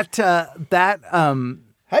being? How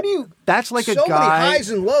do you... That's like so a guy. many highs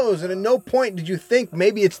and lows, and at no point did you think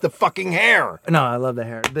maybe it's the fucking hair. No, I love the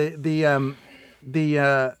hair.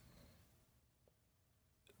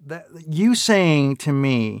 You saying to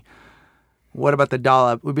me, what about the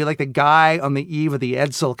dollop, would be like the guy on the eve of the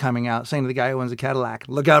Edsel coming out saying to the guy who owns a Cadillac,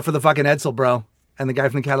 look out for the fucking Edsel, bro. And the guy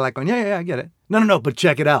from the Cadillac going, yeah, I get it. No, but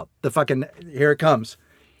check it out. The fucking, here it comes.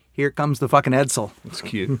 Here comes the fucking Edsel. It's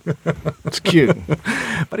cute. It's cute.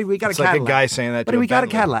 Buddy, we got It's a Cadillac. like a guy saying that Buddy, to we a got a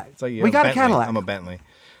Bentley. Cadillac. It's like, we got Bentley. a Cadillac. I'm a Bentley.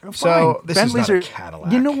 Fine. So this Bentleys is not are, a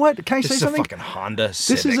Cadillac. You know what? Can I say This something? is a fucking Honda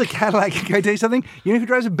Civic. This is a Cadillac. Can I tell you something? You know who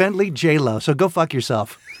drives a Bentley? J-Lo. So go fuck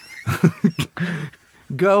yourself.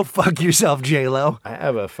 Go fuck yourself, J-Lo. I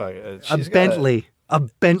have a Bentley. A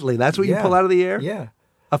Bentley. That's what you pull out of the air? Yeah.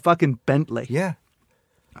 A fucking Bentley. Yeah.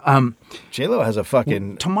 J-Lo has a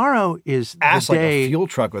fucking Tomorrow is ass the like day. a fuel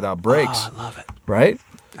truck without brakes. Oh, I love it. Right?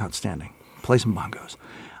 Outstanding. Play some bongos.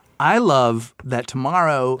 I love that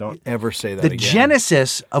tomorrow. Don't ever say that the again.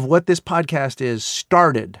 genesis of what this podcast is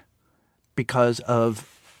started because of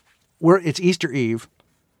it's Easter Eve.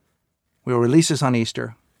 We'll release this on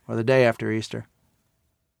Easter or the day after Easter.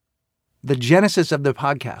 The genesis of the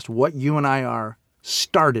podcast, what you and I are,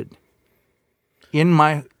 started in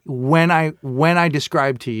when I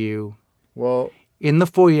described to you in the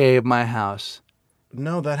foyer of my house.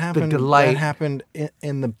 No, that happened. delight. That happened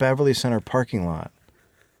in the Beverly Center parking lot.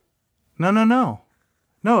 No.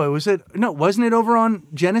 No, wasn't it over on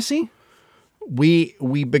Genesee? We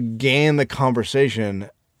began the conversation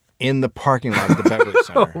in the parking lot of the Beverly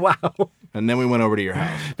Center. Wow. And then we went over to your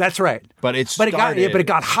house. That's right. But it started. It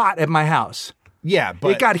got hot at my house. Yeah,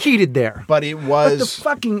 but it got heated there. But it But was the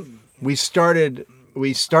fucking we started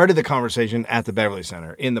the conversation at the Beverly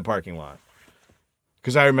Center in the parking lot.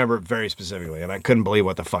 Because I remember it very specifically, and I couldn't believe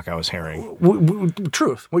what the fuck I was hearing.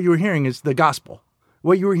 Truth. What you were hearing is the gospel.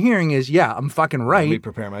 What you were hearing is, yeah, I'm fucking right. Let me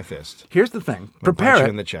prepare my fist. Here's the thing. I'll Prepare punch it. you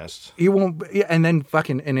in the chest. You won't, and then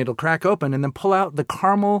and it'll crack open, and then pull out the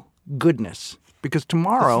caramel goodness. Because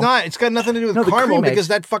tomorrow, It's not. It's got nothing to do with No, the caramel cream because eggs.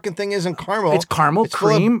 that fucking thing isn't caramel. it's caramel It's full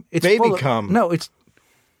of cream. It's baby full of, cum. No, it's.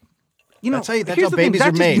 That's how here's how the thing, babies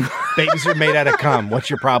are that's made. just- Babies are made out of cum. What's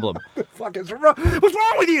your problem? Fuck is wrong? What's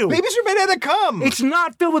wrong with you? Babies are made out of cum. It's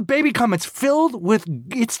not filled with baby cum. It's filled with.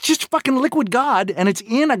 It's just fucking liquid God, and it's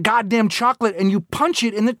in a goddamn chocolate, and you punch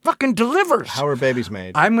it, and it fucking delivers. How are babies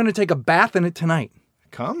made? I'm gonna take a bath in it tonight.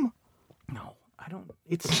 Cum? No, I don't.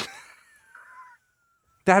 It's.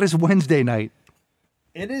 That is Wednesday night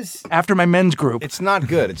It is. after my men's group. It's not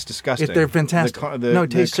good. It's disgusting. They're fantastic. The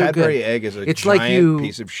it tastes so good. Cadbury egg is a It's giant like you,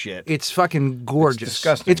 piece of shit. It's fucking gorgeous. It's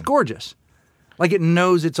disgusting. It's gorgeous. Like it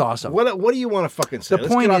knows it's awesome. What do you want to fucking say? The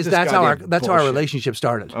Let's point get off is this that's how our goddamn relationship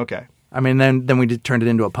started. Okay. I mean, then we turned it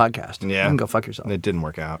into a podcast. Yeah. You can go fuck yourself. It didn't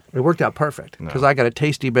work out. It worked out perfect because I got a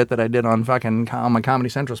tasty bit that I did on my Comedy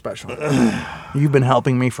Central special. You've been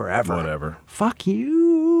helping me forever. Whatever. Fuck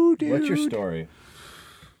you, dude. What's your story?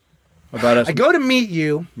 About us? I go to meet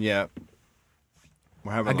you. Yeah.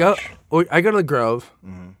 We're having I go lunch. to the Grove.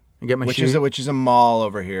 I get my Which shoe. is a mall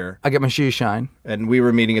over here. I get my shoe shine. And we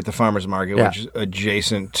were meeting at the farmer's market, Yeah. which is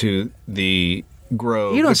adjacent to the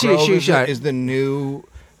Grove. You don't the see a Grove shoe is shine. is the new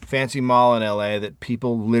fancy mall in LA that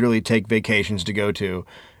people literally take vacations to go to.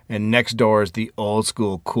 And next door is the old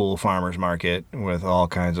school cool farmer's market with all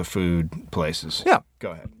kinds of food places. Yeah.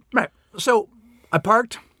 Go ahead. Right. So I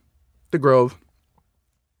parked the Grove.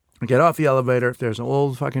 I get off the elevator. There's an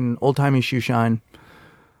old-timey shoe shine.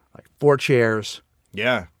 Like 4 chairs.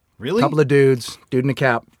 Yeah. Really? Couple of dudes. Dude in a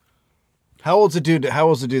cap. How old's the dude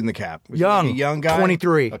in the cap? Was he Young. like a young guy?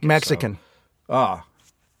 23. Okay, Mexican. so-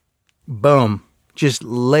 Boom. Just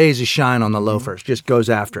lays a shine on the loafers. Just goes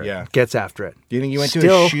after it. Yeah. Gets after it. Do you think you went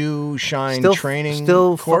to a shoe shine training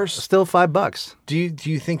course? Still $5. Do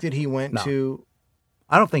you think that he went to...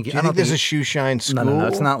 I don't think. Do you think there's a shoe shine school? No.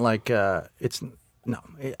 It's not like it's. No,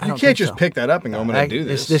 I You don't can't think just so. pick that up and go, I'm going to do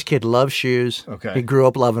this. This kid loves shoes. Okay. He grew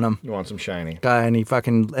up loving them. You want some shiny. Guy, and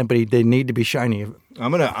they need to be shiny.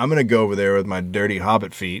 I'm gonna go over there with my dirty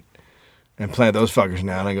hobbit feet and plant those fuckers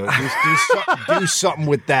down and go, do something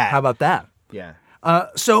with that. How about that? Yeah.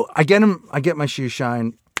 So I get my shoes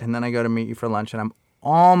shined, and then I go to meet you for lunch, and I'm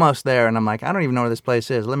almost there, and I'm like, I don't even know where this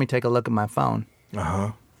place is. Let me take a look at my phone.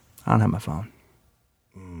 Uh-huh. I don't have my phone.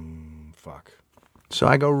 Fuck. So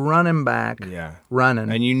I go running back. Yeah.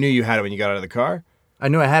 Running. And you knew you had it when you got out of the car? I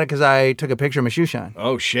knew I had it because I took a picture of my shoe shine.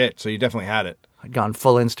 Oh, shit. So you definitely had it. I'd gone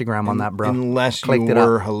full Instagram on that, bro. Unless you Clicked it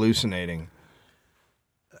were up. hallucinating.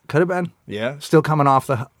 Could have been. Yeah? Still coming off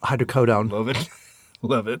the hydrocodone. Love it.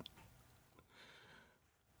 Love it.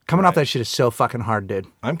 Coming off that shit is so fucking hard, dude.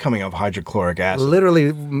 I'm coming off hydrochloric acid.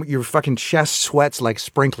 Literally, your fucking chest sweats like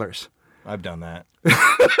sprinklers. I've done that.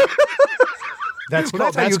 That's Well,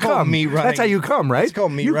 called, how you called come. me running. That's how you come, right? That's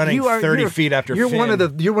called me running 30 feet after you're Finn. one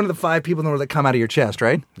of the 5 people in the world that come out of your chest,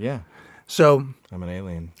 right? Yeah. So I'm an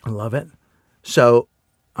alien. I love it. So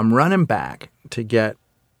I'm running back to get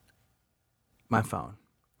my phone.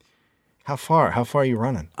 How far? How far are you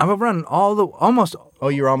running? I'm running almost. Oh,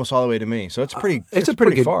 you're almost all the way to me. So it's pretty. It's a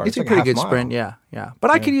pretty good. far. It's a like pretty half good mile. sprint. Yeah.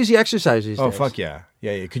 But I could use the exercise these Oh days. fuck yeah.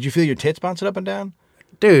 Yeah. Could you feel your tits bouncing up and down?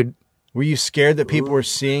 Dude. Were you scared that people were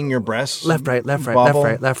seeing your breasts? Left, right, left, right, bobble?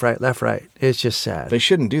 left, right. It's just sad. They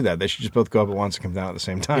shouldn't do that. They should just both go up at once and come down at the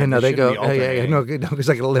same time. Yeah, no, they go. shouldn't be Yeah. alternating. No, it's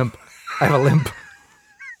like a limp. I have a limp.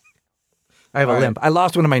 I have a limp. I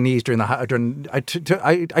lost one of my knees during the.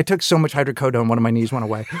 I took so much hydrocodone, one of my knees went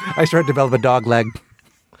away. I started to develop a dog leg.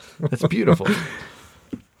 That's beautiful.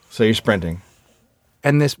 So you're sprinting.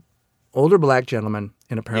 And this older black gentleman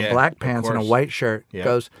in a pair of black of pants and a course. white shirt Yeah.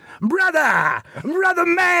 goes, brother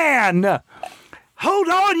man, hold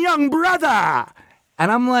on, young brother.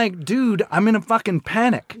 And I'm like, dude, I'm in a fucking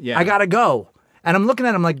panic. Yeah. I gotta go. And I'm looking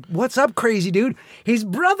at him like, what's up, crazy dude? He's,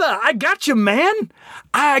 brother, I got you, man.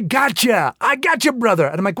 I got you, brother.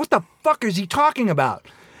 And I'm like, what the fuck is he talking about?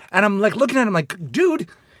 And I'm like looking at him like, dude.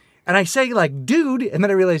 And I say like, dude. And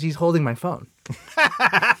then I realize he's holding my phone.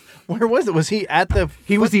 Where was it? Was he at the?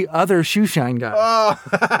 He was the other shoe shine guy. Oh.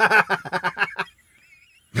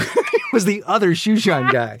 He was the other shoe shine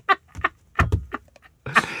guy.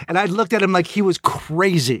 And I looked at him like he was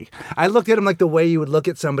crazy. I looked at him like the way you would look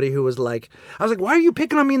at somebody who was like, I was like, why are you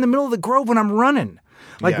picking on me in the middle of the grove when I'm running?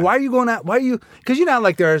 Like, Yeah. why are you going out? Why are you? Because you know,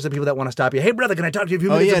 like there's the people that want to stop you. Hey, brother, can I talk to you a few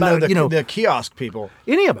Oh minutes yeah, about, no, the kiosk people.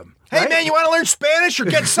 any of them? Hey right? man, you want to learn Spanish or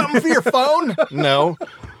get something for your phone? No.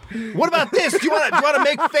 What about this? Do you want to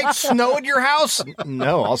make fake snow at your house?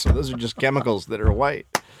 No. Also, those are just chemicals that are white.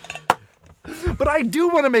 But I do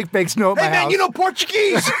want to make fake snow at Hey my man, house. you know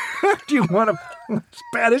Portuguese? Do you want to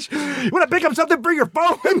Spanish? You want to pick up something for your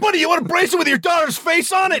phone? Hey buddy, you want a bracelet with your daughter's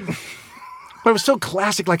face on it? But it was so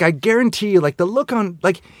classic. Like, I guarantee you, like, the look on,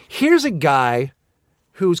 like, here's a guy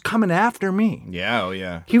who's coming after me. Yeah, oh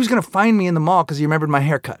yeah. He was going to find me in the mall because he remembered my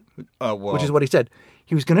haircut, Well, which is what he said.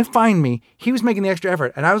 He was going to find me. He was making the extra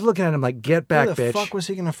effort. And I was looking at him like, get back, where the bitch. fuck was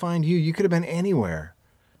he going to find you? You could have been anywhere.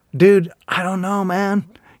 Dude, I don't know, man.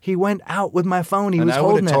 He went out with my phone. He And was I would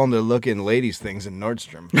holding have it. told him to look in ladies' things in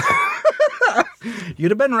Nordstrom.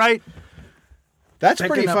 You'd have been right. That's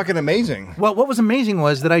Picking pretty up- fucking amazing. Well, what was amazing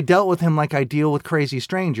was that I dealt with him like I deal with crazy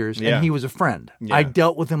strangers, Yeah. and he was a friend. Yeah. I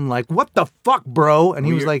dealt with him like, what the fuck, bro? And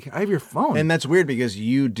he Well, was you're- like, I have your phone. And that's weird because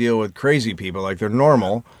you deal with crazy people like they're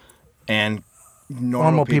normal, and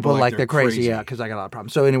Normal people like they're crazy. Yeah, because I got a lot of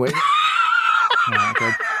problems. So anyway,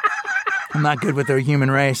 I'm not good with the human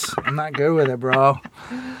race. I'm not good with it, bro.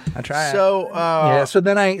 I try it. So, Yeah. So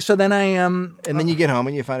then I and then you get home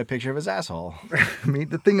and you find a picture of his asshole. I mean,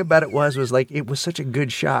 the thing about it was like it was such a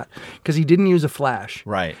good shot because he didn't use a flash,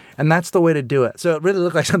 Right. and that's the way to do it. So it really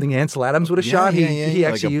looked like something Ansel Adams would have Yeah, shot. yeah, He yeah.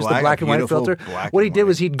 Like actually a used the black and white beautiful filter. black What he and did white.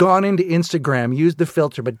 was he'd gone into Instagram, used the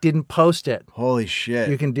filter, but didn't post it. Holy shit.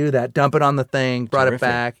 You can do that. Dump it on the thing. Brought Terrific.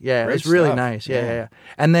 it back. Yeah, Great it's really stuff. nice. Yeah, Yeah. yeah.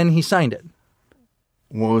 And then he signed it.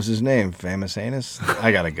 What was his name? Famous Anus?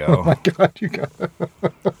 I gotta go. God, you go.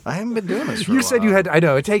 I haven't been doing this for You a said while. you had. I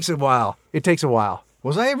know it takes a while. It takes a while.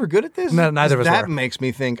 Was I ever good at this? No, neither of us That were. makes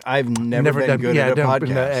me think I've never been good at a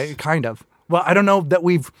podcast. kind of. Well, I don't know that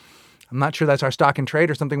we've. I'm not sure that's our stock and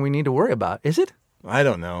trade or something we need to worry about. Is it? I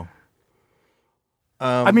don't know.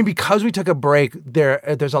 I mean, because we took a break,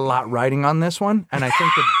 there's a lot riding on this one, and I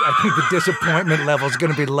think the disappointment level is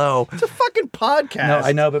going to be low. It's a fucking podcast. No,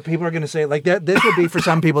 I know, but people are going to say like that. This will be for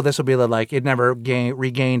some people. This will be like it never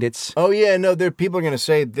regained its. Oh yeah, no. People are gonna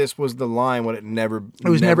say this was the line when it never. It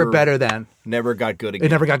was never better than. Never got good again. It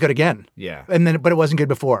never got good again. Yeah. But it wasn't good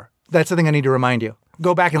before. That's the thing I need to remind you.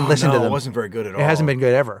 Go back and listen no, to them. It wasn't very good at all. It hasn't been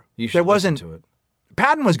good ever. You should There wasn't. listen to it.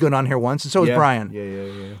 Patton was good on here once, and so was Yeah. Brian.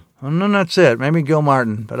 Yeah. And then that's it. Maybe Gil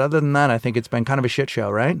Martin. But other than that, I think it's been kind of a shit show,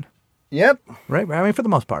 right? Yep. Right? I mean, for the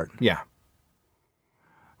most part. Yeah.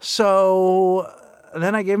 So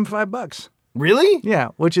then I gave him $5. Really? Yeah,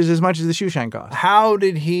 which is as much as the shoe shine cost. How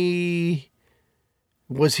did he...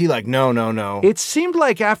 Was he like, no? It seemed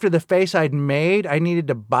like after the face I'd made, I needed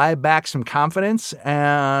to buy back some confidence,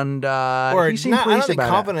 and Or he seemed not, I pleased don't think about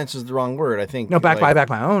confidence is the wrong word. I think... it. No, like, buy back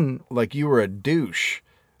my own. Like you were a douche.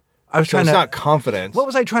 I was So trying it's to... not confidence. What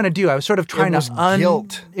was I trying to do? I was sort of trying was to...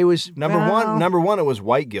 guilt. It was... Number one, it was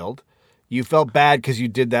white guilt. You felt bad because you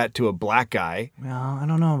did that to a black guy. Well, I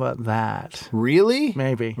don't know about that. Really?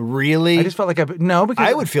 Maybe. Really? I just felt like because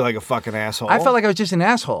I would feel like a fucking asshole. I felt like I was just an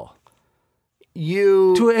asshole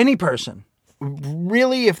you to any person.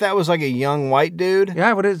 really, if that was like a young white dude. Yeah,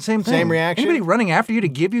 I would have the same thing. Same reaction? Anybody running after you to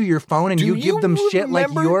give you your phone and Do you give them shit like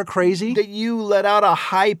remember you're crazy? That you let out a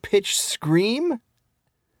high pitched scream.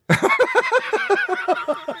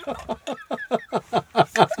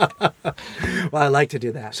 Well, I like to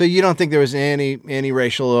do that. So you don't think there was any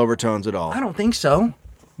racial overtones at all? I don't think so. All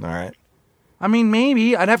right. I mean,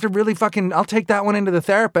 maybe I'd have to really I'll take that one into the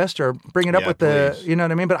therapist or bring it up Yeah, with the, please. you know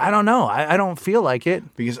what I mean? But I don't know. I don't feel like it.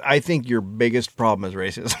 Because I think your biggest problem is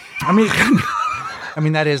racism. I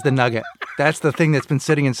mean, that is the nugget. That's the thing that's been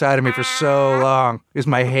sitting inside of me for so long is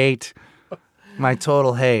my hate, my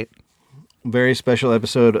total hate. Very special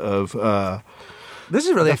episode of This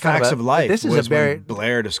is really The Facts of Life. This is was a very. when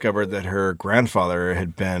Blair discovered that her grandfather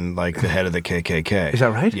had been like the head of the KKK. Is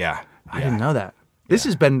that right? Yeah. I didn't know that. This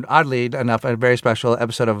has been, oddly enough, a very special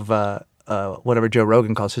episode of whatever Joe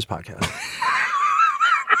Rogan calls his podcast.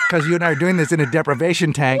 Because you and I are doing this in a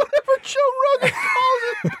deprivation tank. Whatever Joe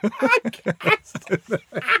Rogan calls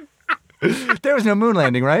it. There was no moon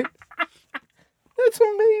landing, right? That's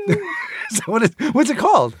amazing. So what's it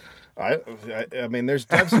called? I mean, there's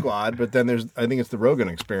Dev Squad, but then I think it's the Rogan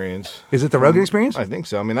Experience. Is it the Rogan Experience? I think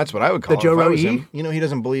so. I mean, that's what I would call The it. Joe if I was Rogan? him. You know, he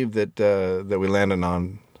doesn't believe that we landed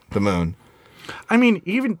on the moon. I mean,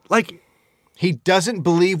 even like He doesn't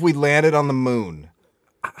believe we landed on the moon.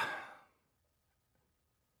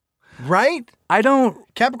 Right? I don't.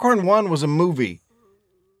 Capricorn 1 was a movie,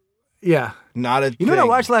 Yeah, not a You know what I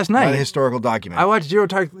watched last night? Not a historical document. I watched Zero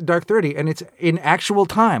Dark 30, and it's in actual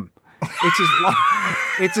time.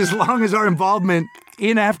 It's as long as our involvement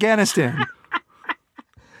in Afghanistan,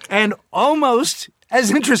 and almost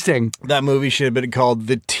as interesting. That movie should have been called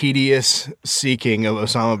The Tedious Seeking of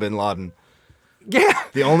Osama bin Laden. Yeah.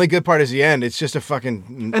 The only good part is the end. It's just a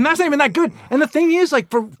fucking... And that's not even that good. And the thing is, like,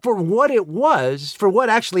 for what it was, for what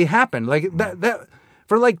actually happened, like that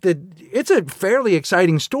for like it's a fairly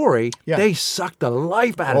exciting story. Yeah. They sucked the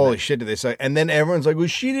life out of Holy it. shit, did they say? And then everyone's like, well,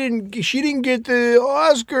 she didn't get the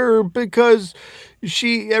Oscar because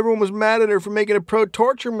everyone was mad at her for making a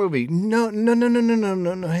pro-torture movie. No.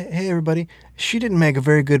 Hey, everybody. She didn't make a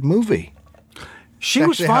very good movie. She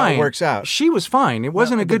was actually how fine. it works out. She was fine. It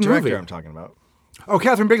wasn't a good the director movie. I'm talking about. Oh,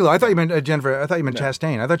 Catherine Bigelow. I thought you meant Jennifer. I thought you meant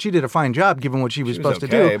Chastain. I thought she did a fine job given what she was supposed to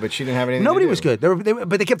do. But she didn't have anything Nobody to do. was good.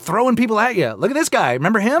 But they kept throwing people at you. Look at this guy.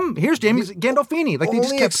 Remember him? Here's James Gandolfini. Like they just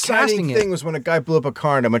Only kept exciting casting thing it. was when a guy blew up a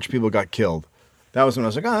car and a bunch of people got killed. That was when I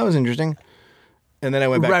was like, oh, that was interesting. And then I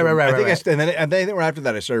went back. Right. And then I think after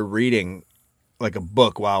that I started reading like a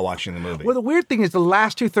book while watching the movie. Well, the weird thing is the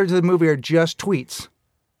last 2/3 of the movie are just tweets.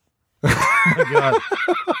 Oh my God.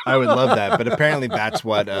 I would love that, but apparently that's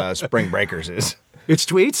what Spring Breakers is. It's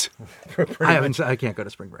tweets. I can't go to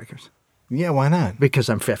Spring Breakers Yeah, why not? because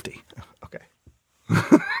I'm 50. Okay.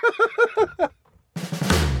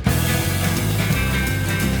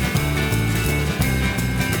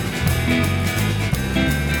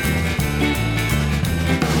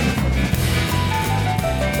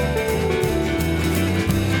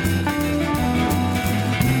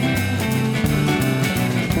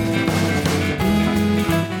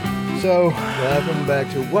 So Welcome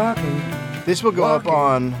back to walking. this will go up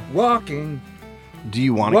on. Walking. Do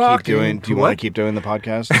you want to keep Walking. doing? Do you What? want to keep doing the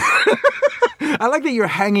podcast? I like that you're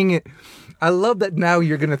hanging it. I love that now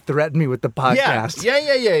you're going to threaten me with the podcast.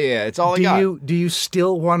 Yeah. It's all I got. Do you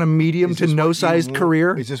still want a medium Is to this no what sized you-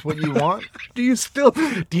 career? Is this what you want? Do you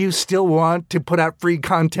still want to put out free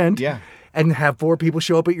content? Yeah. And have 4 people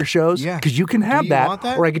show up at your shows? Yeah. Because you can have you that, want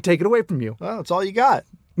that? or I could take it away from you. Well, it's all you got.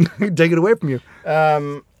 Take it away from you.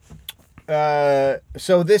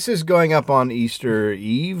 So this is going up on Easter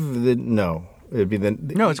Eve. No, it'd be the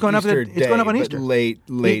No, it's going Easter up. It's going up on but Easter. Late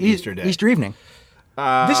Easter day. Easter evening.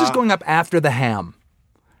 This is going up after the ham.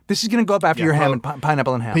 This is going to go up after your ham and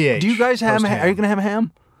pineapple and ham. PH, Do you guys have? post-ham. Are you going to have a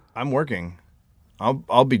ham? I'm working.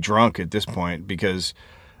 I'll be drunk at this point because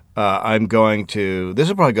I'm going to. This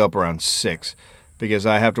will probably go up around 6, because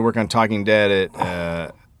I have to work on Talking Dead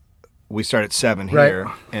at. We start at 7 here,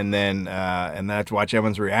 Right. and then I have to watch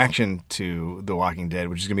everyone's reaction to The Walking Dead,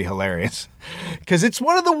 which is gonna be hilarious, because it's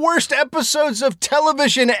one of the worst episodes of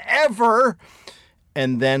television ever.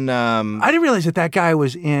 And then I didn't realize that guy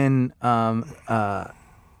was in, the.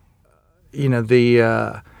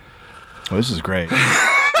 oh, this is great.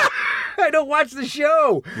 I don't watch the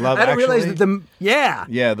show. Love I didn't realize Actually? that the. Yeah.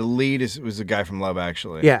 Yeah, the lead was the guy from Love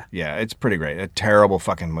Actually. Yeah. Yeah, it's pretty great. A terrible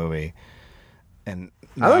fucking movie. And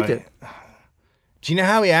I liked it. Do you know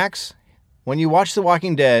how he acts? When you watch The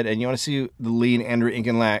Walking Dead and you want to see the lead Andrew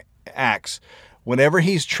Lincoln acts, whenever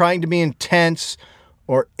he's trying to be intense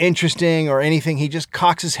or interesting or anything, he just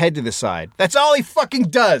cocks his head to the side. That's all he fucking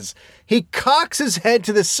does. He cocks his head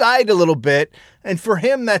to the side a little bit, and for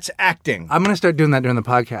him, that's acting. I'm going to start doing that during the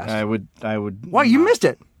podcast. I would. Why? You missed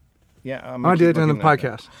it. Yeah, I'm going to do it during the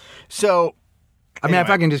podcast. So, I mean, if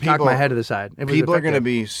anyway, I can just cock people- my head to the side. It was People are going to effective.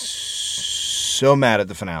 be so mad at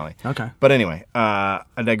the finale. Okay. But anyway, I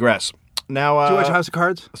digress. Now, Did you watch House of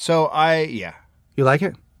Cards? So yeah. You like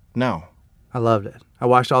it? No. I loved it. I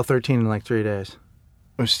watched all 13 in like 3 days.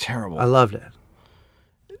 It was terrible. I loved it.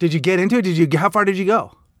 Did you get into it? How far did you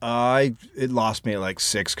go? It lost me at like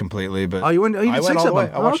 6 completely, but Oh, you went. You did I went 6 all the of way.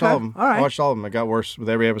 them. I watched Oh, okay. all of them. All right. I watched all of them. It got worse with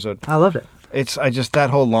every episode. I loved it. I just that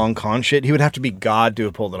whole long con shit. He would have to be God to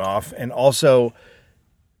have pulled it off. And also,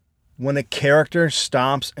 when a character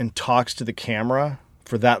stops and talks to the camera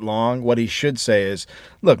for that long, what he should say is,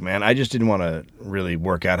 "Look, man, I just didn't want to really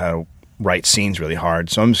work out how to write scenes really hard,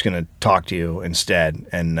 so I'm just going to talk to you instead,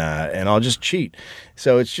 and I'll just cheat."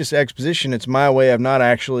 So it's just exposition. It's my way of not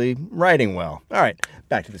actually writing well. All right,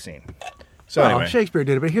 back to the scene. So Well, anyway, Shakespeare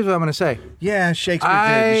did it, but here's what I'm going to say. yeah, Shakespeare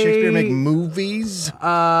did. Did Shakespeare make movies?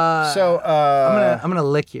 I'm I'm gonna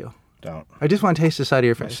lick you. don't. I just want to taste the side of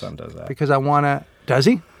your face. son does that. Because I want to. Does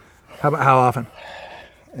he? How often?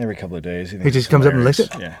 Every couple of days, He just comes up and licks it.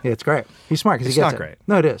 Yeah. it's great. He's smart because It's he gets not it. great.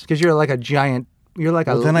 No, it is because you're like a giant. You're like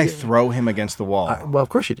Well, a. then I throw him against the wall. Well, of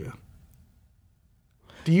course you do.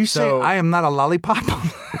 Do you say So- I am not a lollipop?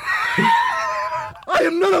 I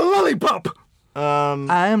am not a lollipop.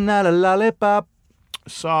 I am not a lollipop.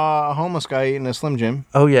 Saw a homeless guy eating a Slim Jim,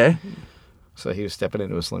 Oh yeah. so he was stepping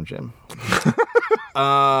into a Slim Jim.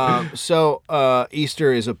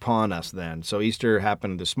 Easter is upon us then. So Easter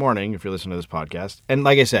happened this morning, if you're listening to this podcast. And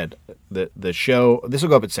like I said, the show, this will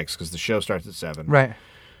go up at 6 because the show starts at 7. Right.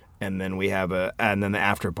 And then and then the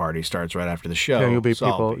after party starts right after the show. So you'll be So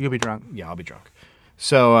I'll people. You'll be drunk. Yeah, I'll be drunk.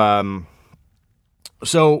 So,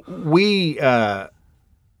 we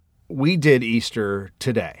did Easter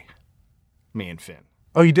today, me and Finn.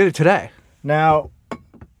 Oh, you did it today. Now,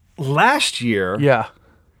 last year, Yeah.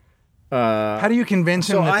 How do you convince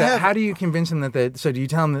him so that? I have- How do you convince him that? So do you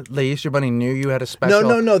tell him that the Easter Bunny knew you had a special?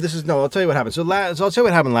 No. I'll tell you what happened. So I'll tell you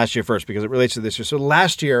what happened last year first because it relates to this year. So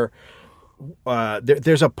last year,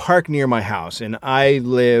 there's a park near my house, and I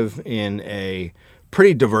live in a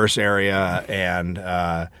pretty diverse area,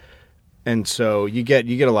 and so you get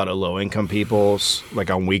a lot of low income people like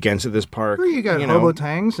on weekends at this park. Sure, you got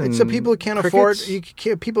hobo-tangs and it's so people who can't crickets.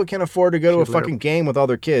 people can't afford to go to a Should let fucking game with all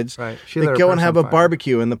their kids. Right. Should They let her go burn and have some a fire.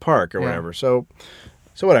 barbecue in the park or Yeah. whatever. So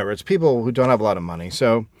whatever. It's people who don't have a lot of money.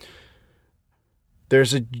 So they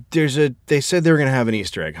said they were going to have an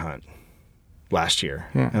Easter egg hunt last year.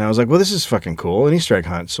 Yeah. And I was like, well, this is fucking cool, an Easter egg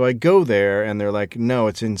hunt. So I go there and they're like, no,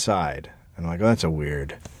 it's inside. And I'm like, oh, that's a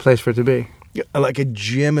weird. place for it to be. Yeah, like a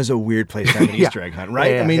gym is a weird place to have an Yeah. Easter egg hunt,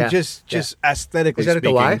 right? Yeah, I mean, yeah, just aesthetically Is that at the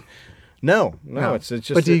speaking. Y? No, it's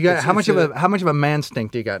just. But do you got it's- how much it's of a man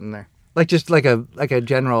stink do you got in there? Like just like a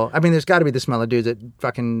general. I mean, there's got to be the smell of dudes that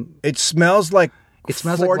fucking. It smells like. It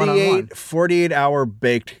smells like one-on-one. 48-hour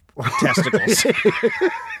baked testicles.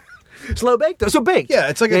 Slow baked? So baked. Yeah,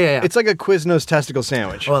 it's like yeah. it's like a Quiznos testicle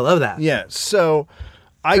sandwich. Oh, I love that. Yeah, so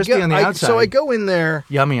Crispy on the outside. so I go in there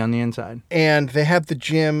Yummy on the inside. and they have the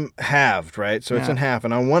gym halved, right? So it's Yeah. in half,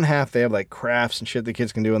 and on one half they have like crafts and shit the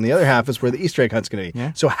kids can do, and the other half is where the Easter egg hunt's going to be.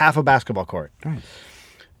 Yeah. So half a basketball court. Right.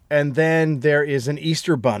 And then there is an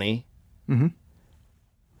Easter bunny Mm-hmm.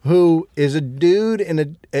 who is a dude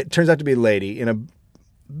it turns out to be a lady in a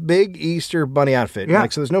big Easter bunny outfit. Yeah.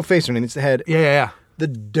 Like, so there's no face or anything, it's the head. Yeah. The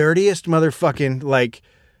dirtiest motherfucking, like,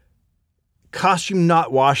 costume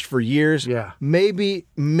not washed for years. Yeah. Maybe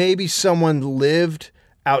someone lived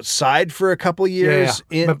outside for a couple years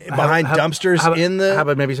But behind dumpsters how the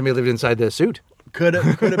about maybe somebody lived inside the suit? could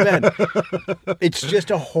have been. It's just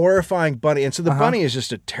a horrifying bunny, and so the bunny is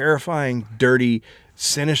just a terrifying, dirty,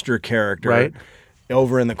 sinister character, Right.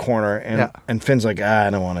 over in the corner, and Finn's like, I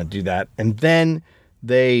don't want to do that. And then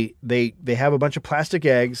they have a bunch of plastic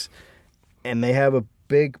eggs, and they have a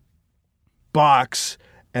big box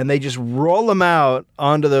and they just roll them out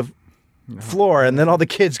onto the floor, and then all the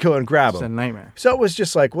kids go and grab It's a them. nightmare. So it was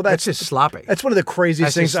just like, well, That's just sloppy. That's one of the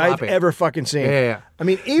craziest That's just things I've sloppy. ever fucking seen. Yeah. I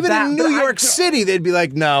mean, even in New York City, they'd be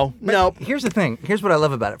like, no. Here's the thing. Here's what I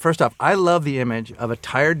love about it. First off, I love the image of a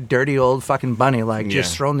tired, dirty old fucking bunny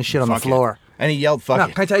just throwing the shit on the Fuck floor. it. And he yelled, fuck No,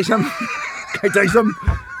 it. can I tell you something? Can I tell you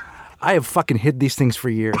something? I have fucking hid these things for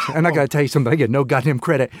years. And I got to tell you something. I get no goddamn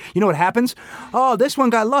credit. You know what happens? Oh, this one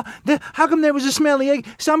got lost. How come there was a smelly egg?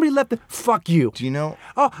 Somebody left the... Fuck you. Do you know?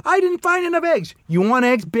 Oh, I didn't find enough eggs. You want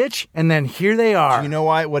eggs, bitch? And then here they are. Do you know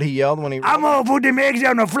what he yelled when he... I'm going to put them eggs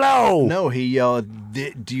on the floor. No, he yelled,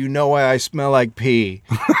 do you know why I smell like pee?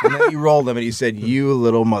 And then he rolled them and he said, you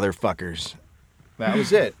little motherfuckers. That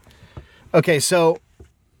was it. Okay, so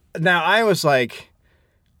now I was like,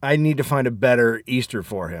 I need to find a better Easter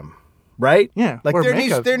for him. Right? Yeah. Like or there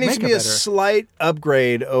needs to be a better. slight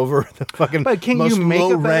upgrade over the fucking But can most you make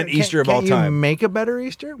low a better, rent Easter of all Can't time. you make a better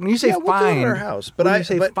Easter? When you say We'll do it find at our house. But when you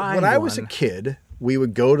say find when I was a one- kid, we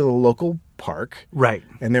would go to the local park. Right.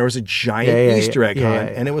 And there was a giant Easter egg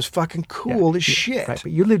hunt, yeah. and it was fucking cool as Yeah, shit. Right,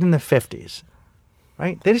 but you lived in the 50s.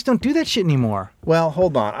 Right? They just don't do that shit anymore. Well,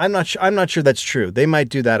 hold on. I'm not sure that's true. They might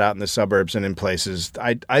do that out in the suburbs and in places.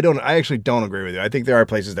 I actually don't agree with you. I think there are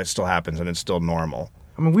places that still happens and it's still normal.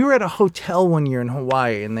 I mean, we were at a hotel one year in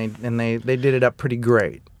Hawaii, and they did it up pretty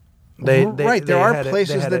great. There are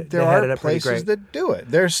places that do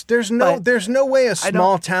it. There's no way a don't-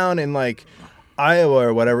 small town in like Iowa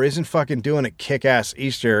or whatever isn't fucking doing a kick-ass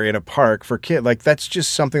Easter in a park for kids. Like that's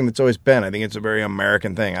just something that's always been. I think it's a very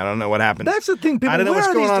American thing. I don't know what happened. That's the thing. People, I don't know where what's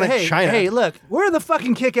are going on these- in China. Hey, look, where are the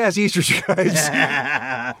fucking kick-ass Easters, you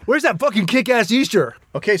guys? Where's that fucking kick-ass Easter?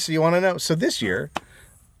 Okay, so you want to know? So this year,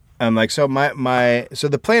 I'm like, so so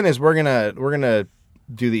the plan is we're gonna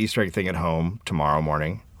do the Easter egg thing at home tomorrow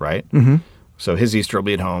morning, right? Mm-hmm. So his Easter will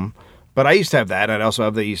be at home, but I used to have that, and I'd also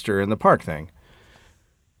have the Easter in the park thing.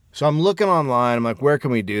 So I'm looking online. I'm like, where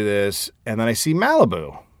can we do this? And then I see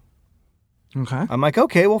Malibu. Okay. I'm like,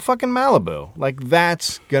 okay, well, fucking Malibu. Like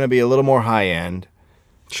that's gonna be a little more high end.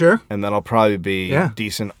 Sure. And that'll probably be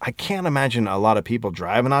decent. I can't imagine a lot of people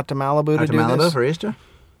driving out to Malibu to do Malibu this. for Easter?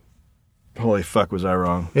 Holy fuck, was I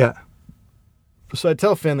wrong? Yeah. So I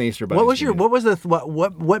tell Finn the Easter bunny.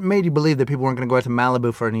 What made you believe that people weren't going to go out to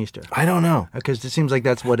Malibu for an Easter? I don't know. Because it seems like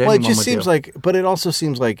that's what Well, anyone it just would seems do. like, but it also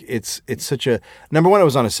seems like it's such a number one. It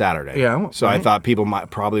was on a Saturday, so I right. thought people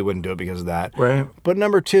probably wouldn't do it because of that. Right. But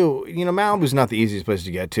number two, Malibu's not the easiest place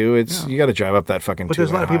to get to. It's you got to drive up that fucking. But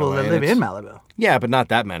there's a lot of people that live in Malibu. Malibu. Yeah, but not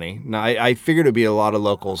that many. No, I figured it'd be a lot of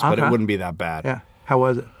locals, but it Okay. wouldn't be that bad. Yeah. How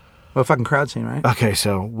was it? Well, fucking crowd scene, right? Okay,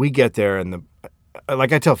 so we get there and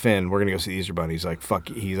like I tell Finn, we're gonna go see the Easter Bunny. He's like, fuck.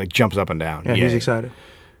 He's like jumps up and down. Yeah, he's excited.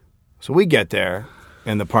 So we get there,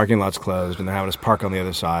 and the parking lot's closed, and they're having us park on the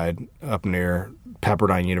other side, up near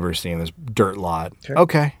Pepperdine University in this dirt lot. Sure.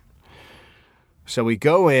 Okay. So we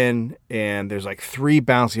go in, and there's like 3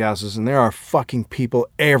 bouncy houses, and there are fucking people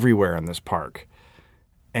everywhere in this park.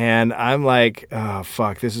 And I'm like, oh,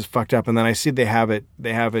 fuck, this is fucked up. And then I see they have it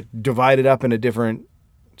divided up into different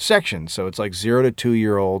sections. So it's like 0 to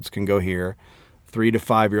 2-year-olds can go here, 3 to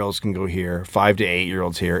 5-year-olds can go here, 5 to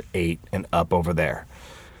 8-year-olds here, 8 and up over there.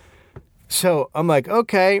 So I'm like,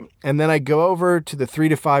 okay. And then I go over to the 3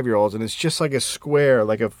 to 5-year-olds, and it's just like a square,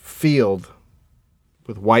 like a field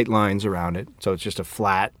with white lines around it. So it's just a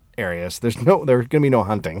flat area. So there's going to be no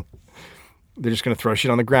hunting. They're just going to throw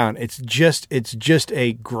shit on the ground. It's just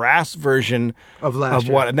a grass version Of last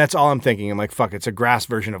year. what, and that's all I'm thinking. I'm like, fuck, it's a grass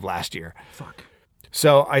version of last year. Fuck.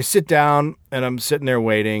 So I sit down, and I'm sitting there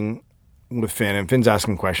waiting with Finn, and Finn's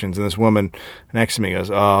asking questions, and this woman next to me goes,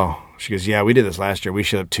 she goes, yeah, we did this last year. We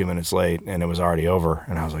showed up 2 minutes late, and it was already over.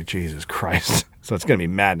 And I was like, Jesus Christ. So it's going to be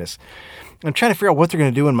madness. I'm trying to figure out what they're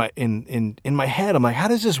going to do in my head. I'm like, how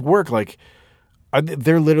does this work? Like,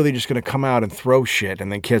 they're literally just going to come out and throw shit, and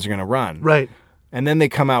then kids are going to run. Right. And then they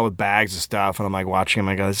come out with bags of stuff, and I'm like watching them.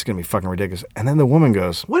 I'm like, oh, this is going to be fucking ridiculous. And then the woman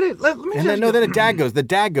goes, Let me and then the dad goes. The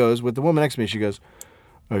dad goes with the woman next to me. She goes,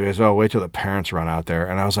 oh, wait till the parents run out there.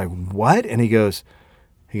 And I was like, what? And he goes,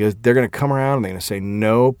 they're going to come around and they're going to say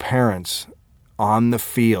no parents on the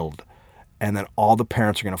field. And then all the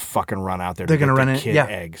parents are going to fucking run out there They're to gonna get run their it, kid yeah.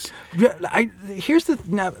 eggs. Yeah, here's the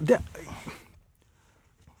now.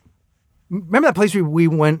 Remember that place we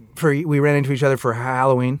ran into each other for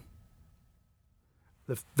Halloween?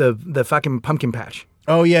 The fucking pumpkin patch.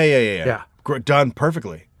 Oh, yeah. Yeah. Done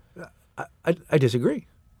perfectly. I disagree.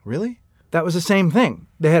 Really? That was the same thing.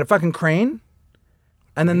 They had a fucking crane,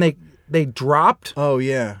 and then they dropped Oh,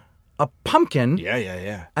 yeah. a pumpkin,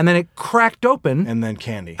 Yeah. and then it cracked open, And then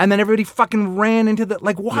candy. and then everybody fucking ran into the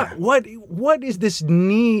what? Yeah. What is this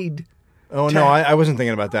need Oh, no, I wasn't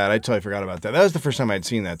thinking about that. I totally forgot about that. That was the first time I'd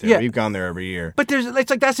seen that there. Yeah. We've gone there every year. But it's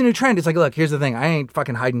like that's a new trend. It's like, look, here's the thing. I ain't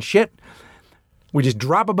fucking hiding shit. We just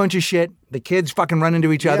drop a bunch of shit. The kids fucking run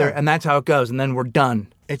into each other, and that's how it goes. And then we're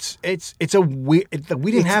done. It's a weird.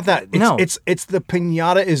 We didn't have that. It's the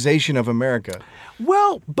pinata-ization of America.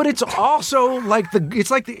 Well, but it's also like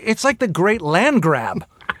it's like the great land grab.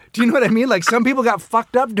 Do you know what I mean? Like some people got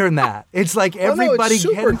fucked up during that. It's like everybody it's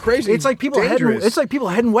super crazy. It's like people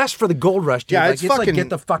heading west for the gold rush, dude. Yeah, like, it's fucking, like get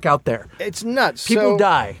the fuck out there. It's nuts. People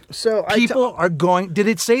die. So people are going. Did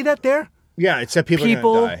it say that there? Yeah, it said people are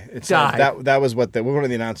going to die. It said that was one of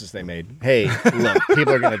the announcements they made. Hey, look,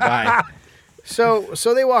 people are going to die. So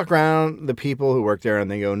they walk around, the people who work there, and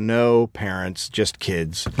they go, no parents, just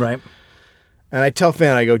kids. Right. And I tell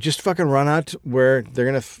Finn, I go, just fucking run out where they're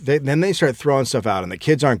going to... Then they start throwing stuff out, and the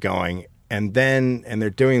kids aren't going. And they're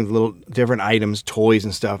doing little different items, toys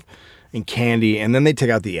and stuff, and candy. And then they take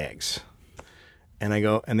out the eggs. And I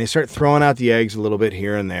go, and they start throwing out the eggs a little bit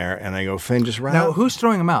here and there. And I go, Finn, just run out. Now, who's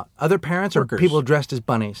throwing them out? Other parents or people dressed as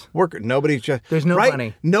bunnies? Nobody's dressed. There's no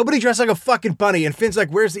bunny. Nobody dressed like a fucking bunny. And Finn's like,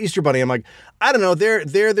 where's the Easter bunny? I'm like, I don't know. They're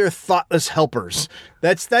their thoughtless helpers.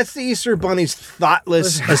 That's the Easter bunny's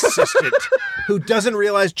thoughtless assistant who doesn't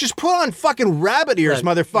realize, just put on fucking rabbit ears,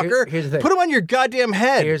 motherfucker. Here's the thing. Put them on your goddamn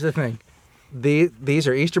head. Here's the thing. These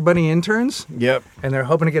are Easter bunny interns. Yep. And they're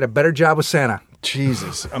hoping to get a better job with Santa.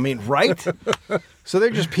 Jesus. I mean, right? So they're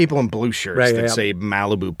just people in blue shirts that say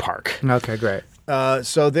Malibu Park. Okay, great.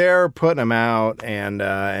 So they're putting them out, and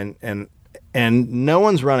no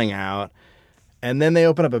one's running out. And then they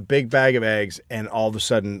open up a big bag of eggs, and all of a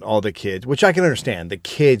sudden, all the kids, which I can understand, the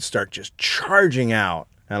kids start just charging out.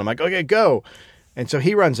 And I'm like, okay, go. And so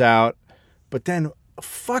he runs out, but then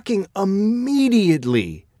fucking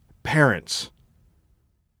immediately, parents,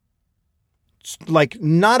 like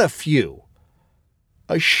not a few,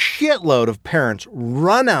 a shitload of parents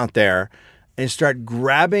run out there and start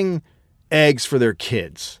grabbing eggs for their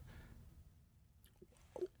kids.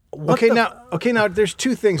 Okay, now there's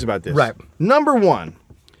two things about this. Right. Number one,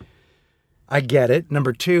 I get it.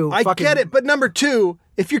 Number two, I get it, but number two,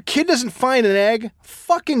 if your kid doesn't find an egg,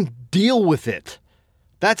 fucking deal with it.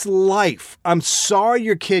 That's life. I'm sorry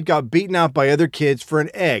your kid got beaten out by other kids for an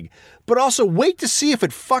egg, but also wait to see if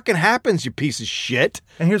it fucking happens, you piece of shit.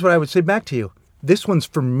 And here's what I would say back to you. This one's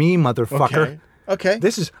for me, motherfucker. Okay.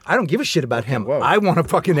 I don't give a shit about him. Whoa. I want a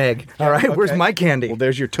fucking egg. All right? Okay. Where's my candy? Well,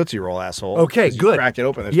 there's your Tootsie Roll, asshole. Okay, good. You crack it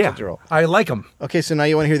open, there's Tootsie Roll. I like them. Okay, so now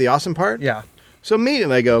you want to hear the awesome part? Yeah. So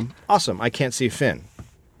immediately I go, awesome, I can't see Finn.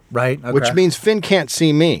 Right. Okay. Which means Finn can't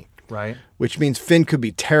see me. Right. Which means Finn could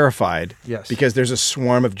be terrified. Yes. Because there's a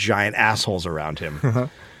swarm of giant assholes around him.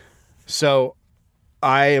 So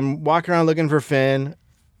I am walking around looking for Finn,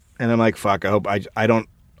 and I'm like, fuck,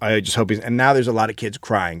 I just hope he's... And now there's a lot of kids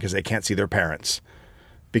crying because they can't see their parents.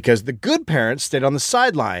 Because the good parents stayed on the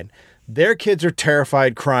sideline. Their kids are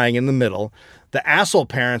terrified, crying in the middle. The asshole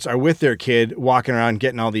parents are with their kid, walking around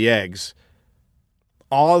getting all the eggs.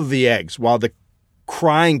 All of the eggs, while the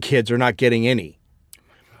crying kids are not getting any.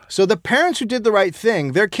 So the parents who did the right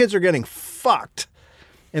thing, their kids are getting fucked.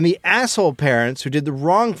 And the asshole parents who did the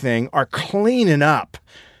wrong thing are cleaning up.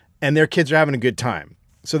 And their kids are having a good time.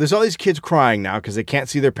 So there's all these kids crying now because they can't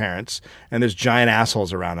see their parents, and there's giant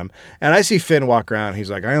assholes around them. And I see Finn walk around.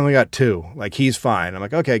 He's like, I only got 2. Like, he's fine. I'm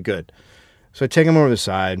like, okay, good. So I take him over the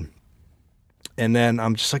side, and then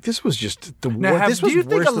I'm just like, this was just the worst. Do you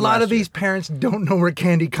think a lot of these parents don't know where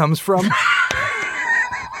candy comes from?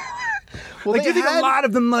 Well, like, do you think a lot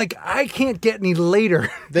of them, like, I can't get any later,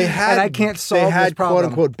 and I can't solve this problem? Quote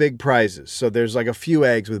unquote big prizes. So there's like a few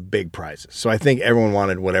eggs with big prizes. So I think everyone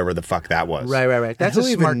wanted whatever the fuck that was. Right. That's a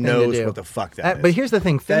smart thing to do. Who even knows what the fuck that is? But here's the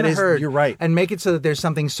thing, thin the herd, you're right, and make it so that there's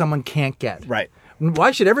something someone can't get. Right. Why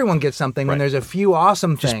should everyone get something when there's a few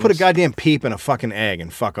awesome things? Just put a goddamn peep in a fucking egg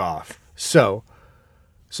and fuck off. So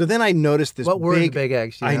then I noticed this. What were the big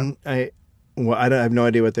eggs? Well, I have no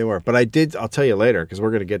idea what they were, but I'll tell you later because we're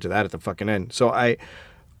going to get to that at the fucking end. So I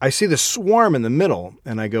see the swarm in the middle,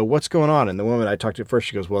 and I go, what's going on? And the woman I talked to first,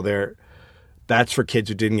 she goes, well, that's for kids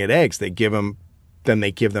who didn't get eggs. They give them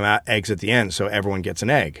out eggs at the end, so everyone gets an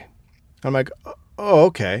egg. I'm like, oh,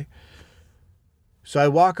 okay. So I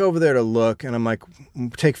walk over there to look, and I'm like,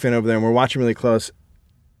 take Finn over there, and we're watching really close.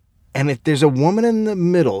 And there's a woman in the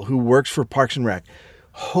middle who works for Parks and Rec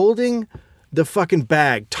holding the fucking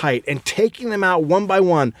bag tight and taking them out one by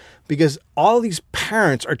one because all these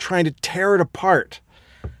parents are trying to tear it apart.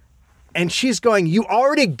 And she's going, you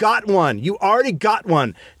already got one. You already got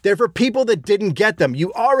one. They're for people that didn't get them.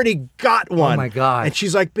 You already got one. Oh, my God. And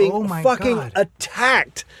she's like being fucking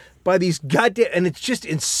attacked by these goddamn, and it's just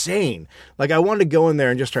insane. Like I wanted to go in there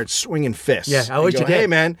and just start swinging fists. Yeah, I wish you did. Hey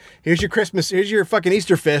man, here's your Christmas, here's your fucking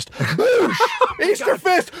Easter fist. Boosh! Easter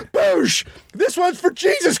fist, boosh! This one's for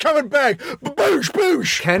Jesus coming back. Boosh,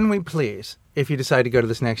 boosh! Can we please, if you decide to go to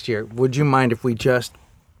this next year, would you mind if we just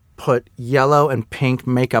put yellow and pink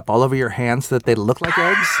makeup all over your hands so that they look like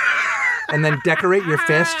eggs? And then decorate your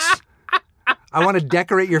fists? I want to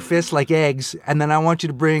decorate your fists like eggs, and then I want you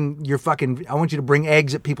to bring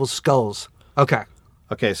eggs at people's skulls. Okay.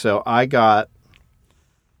 Okay, so Let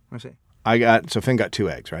me see. so Finn got 2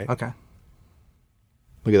 eggs, right? Okay.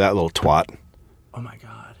 Look at that little twat. Oh my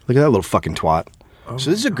God. Look at that little fucking twat. Oh So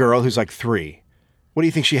this is a girl who's like 3. What do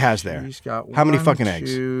you think she has there? She's got How many 1, fucking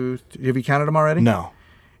eggs? 2, 3. Have you counted them already? No.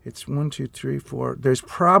 It's 1, 2, 3, 4. There's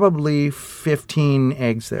probably 15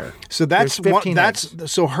 eggs there. So There's 15 eggs.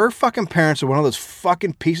 so her fucking parents are one of those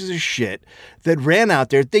fucking pieces of shit that ran out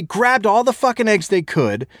there. They grabbed all the fucking eggs they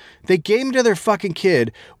could. They gave them to their fucking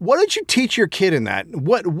kid. What did you teach your kid in that?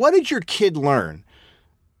 What did your kid learn?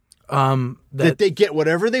 That they get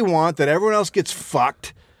whatever they want, that everyone else gets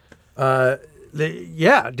fucked.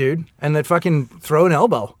 Yeah, dude. And that fucking throw an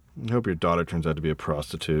elbow. I hope your daughter turns out to be a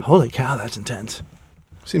prostitute. Holy cow, that's intense.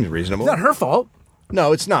 Seems reasonable. It's not her fault.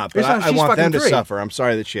 No, it's not. But It's not. I She's want them fucking to 3. suffer. I'm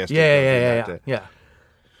sorry that she has to. go through that.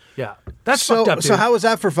 Yeah. That's So fucked up, dude. so how was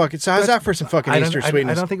that for fucking? So how's that for some fucking Easter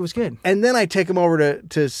sweetness? I don't think it was good. And then I take him over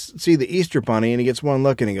to see the Easter Bunny, and he gets one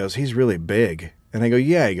look, and he goes, "He's really big." And I go,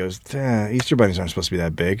 "Yeah." He goes, "Easter bunnies aren't supposed to be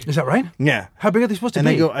that big." Is that right? Yeah. How big are they supposed to And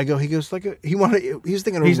be? I go. He goes like he was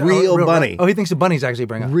thinking He's a real bunny. Oh, he thinks the bunny's actually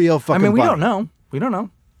bring up. Real fucking I mean, we bunny. don't know. We don't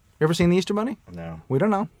know. You ever seen the Easter bunny? No. We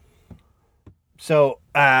don't know. So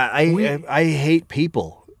I hate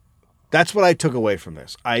people. That's what I took away from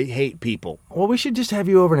this. I hate people. Well, we should just have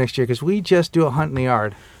you over next year because we just do a hunt in the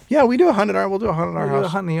yard. Yeah, we do a hunt in our. We'll do a hunt in our We'll do a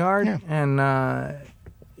house. hunt in the yard, Yeah. and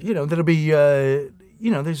that'll be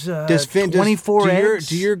there's Does Finn 24 eggs.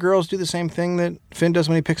 Do your girls do the same thing that Finn does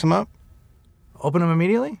when he picks them up? Open them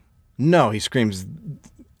immediately? No, he screams,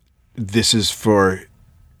 "This is for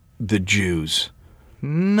the Jews."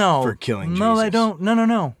 No. For killing No, they Jesus. don't. No.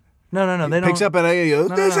 They don't. Picks up an egg and he goes,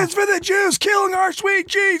 "This no. is for the Jews killing our sweet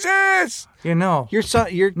Jesus." You know. Your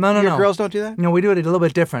girls don't do that? No, we do it a little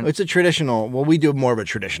bit different. It's a traditional. Well, we do more of a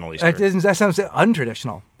traditional Easter. That sounds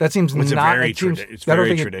untraditional. That seems It's not. very it seems, it's I don't very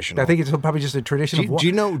think traditional. I think it's probably just a tradition of one. Do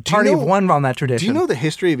you know? Party of one on that tradition. Do you know the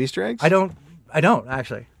history of Easter eggs? I don't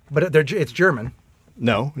actually, but it's German.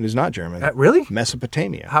 No, it is not German. Really?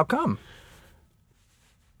 Mesopotamia. How come?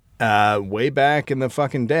 Way back in the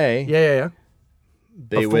fucking day, Yeah.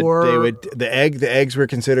 they Before- would the eggs were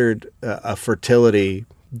considered a fertility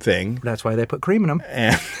thing, That's why they put cream in them,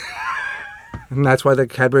 and that's why the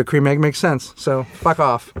Cadbury cream egg makes sense. So fuck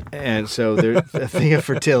off. so there's a thing of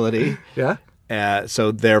fertility. Yeah.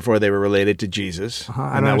 So therefore, they were related to Jesus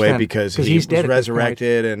I in don't that way understand. because 'Cause he he's was dead at this point.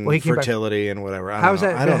 resurrected and Well, he came back- fertility and whatever. I How's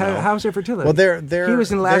don't know. that? I don't know. How's their fertility? Well, they're he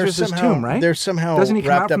was in they're Lazarus' somehow- tomb, right? They're somehow Doesn't he come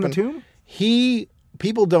wrapped out from up the in- tomb?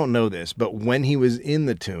 People don't know this, but when he was in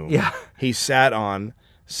the tomb, Yeah. he sat on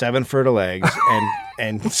 7 fertile eggs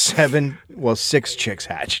and 6 chicks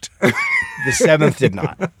hatched. The 7th did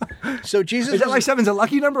not. So Jesus Is that was, why seven's a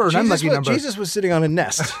lucky number or an unlucky number? Jesus was sitting on a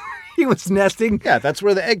nest. He was nesting. Yeah, that's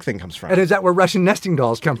where the egg thing comes from. And is that where Russian nesting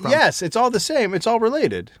dolls come from? Yes, it's all the same. It's all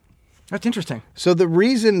related. That's interesting. So the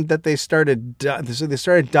reason that they started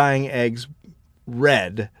dyeing eggs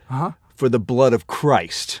red for the blood of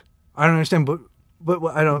Christ. I don't understand, but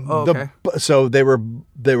I don't. Oh, okay. So they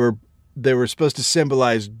were supposed to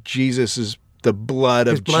symbolize the blood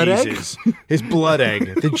of blood egg? Jesus, his blood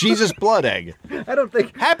egg, the Jesus blood egg. I don't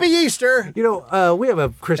think. Happy Easter. You know, we have a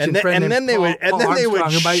Christian friend named Paul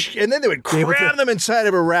Armstrong who then they would cram them inside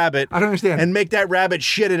of a rabbit. I don't understand. And make that rabbit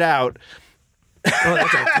shit it out. Oh,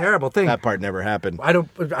 that's a terrible thing. That part never happened.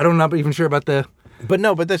 I'm not even sure about the. But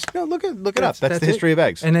look it up. That's the history it. of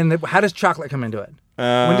eggs. And then how does chocolate come into it?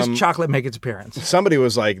 When does chocolate make its appearance? Somebody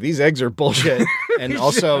was like, "These eggs are bullshit," and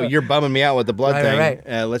also you're bumming me out with the blood thing.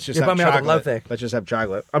 Right. Let's just You're have bumming me out with chocolate. the blood thing. Let's just have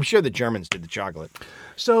chocolate. I'm sure the Germans did the chocolate.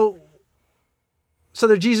 So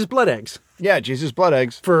they're Jesus blood eggs Yeah, Jesus blood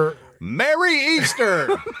eggs for. Merry Easter.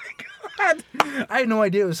 I had no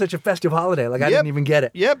idea it was such a festive holiday. Like I didn't even get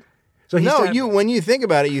it. Yep. So when you think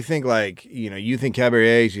about it, you think you think Cadbury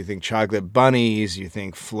eggs, you think chocolate bunnies, you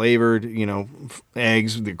think flavored,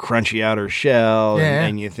 eggs, the crunchy outer shell,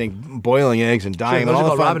 and you think boiling eggs and dyeing those all are the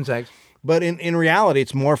called fun. Robin's eggs. But in reality,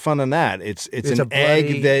 it's more fun than that. It's an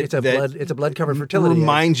egg that it's a blood covered fertility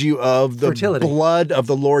reminds you of the fertility. blood of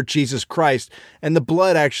the Lord Jesus Christ, and the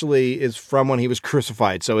blood actually is from when he was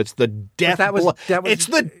crucified. So it's the death blood. It's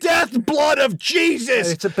the death blood of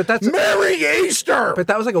Jesus. Merry Easter. But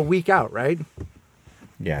that was like a week out, right?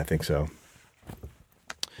 Yeah, I think so.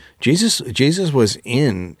 Jesus was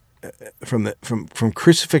in from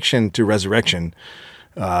crucifixion to resurrection.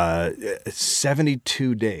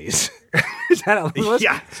 72 days. Is that how it was?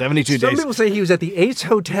 Yeah, 72 days. Some people say he was at the Ace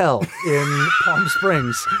Hotel in Palm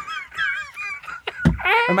Springs.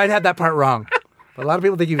 I might have that part wrong. But a lot of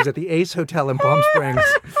people think he was at the Ace Hotel in Palm Springs.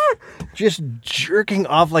 Just jerking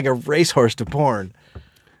off like a racehorse to porn.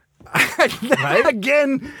 Right?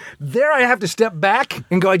 Again, there I have to step back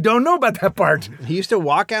and go, I don't know about that part. He used to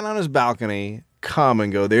walk out on his balcony, come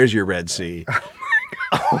and go, there's your Red Sea.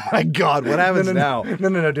 Oh my God! What happens now?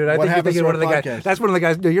 No, dude. I think you're thinking one of the guys. That's one of the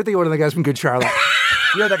guys. No, you're thinking one of the guys from Good Charlotte.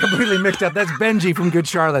 You had that completely mixed up. That's Benji from Good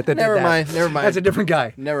Charlotte. Never mind. That's a different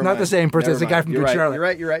guy. Not the same person. It's a guy from Good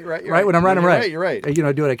Charlotte. You're right. Right when I'm right, I'm right. You're right. You know,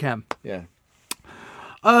 I do what I can. Yeah.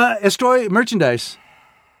 Estoy merchandise.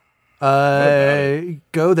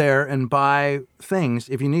 Go there and buy things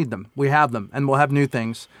if you need them. We have them, and we'll have new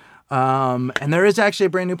things. And there is actually a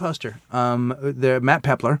brand new poster. Matt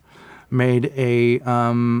Pepler made a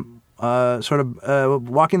sort of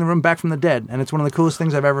walking the room back from the dead, and it's one of the coolest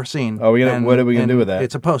things I've ever seen. Oh, what are we gonna do with that?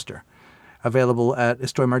 It's a poster available at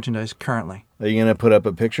Estoy Merchandise currently. Are you gonna put up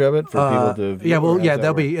a picture of it for people to view? Yeah, well, yeah,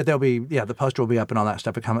 there'll be the poster will be up and all that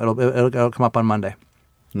stuff. It'll come up on Monday.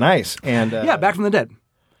 Nice. And yeah, back from the dead.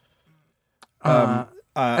 And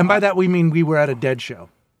by that we mean we were at a dead show.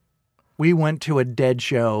 We went to a dead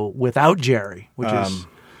show without Jerry, which is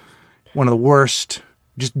one of the worst.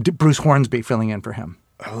 Just Bruce Hornsby filling in for him.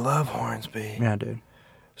 I love Hornsby. Yeah, dude.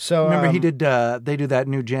 So remember he did. They do that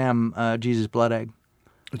new jam, Jesus Blood Egg.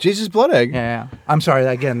 Jesus Blood Egg. Yeah. I'm sorry.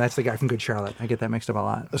 Again, that's the guy from Good Charlotte. I get that mixed up a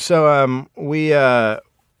lot. So we are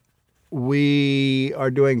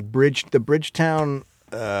doing the Bridgetown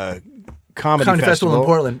Comedy Festival in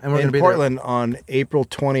Portland, and we're going to be Portland there on April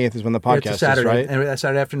 20th is when the podcast it's a Saturday, is, right? And that's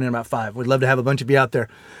Saturday afternoon about 5. We'd love to have a bunch of you out there.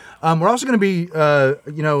 We're also going to be,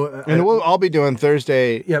 and we'll all be doing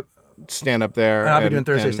Thursday. Yep. Stand up there. And I'll be doing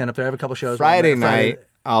Thursday stand up there. I have a couple shows. Friday night,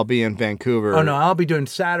 I'll be in Vancouver. Oh no, I'll be doing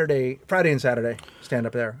Friday and Saturday stand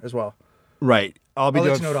up there as well. Right. I'll let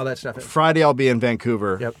you know what all that stuff is. Friday, I'll be in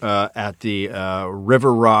Vancouver. Yep. At the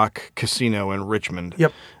River Rock Casino in Richmond.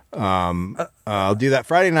 Yep. I'll do that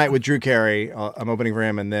Friday night with Drew Carey. I'm opening for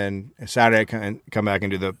him, and then Saturday I can come back and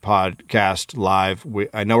do the podcast live.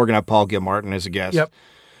 I know we're gonna have Paul Gilmartin as a guest. Yep.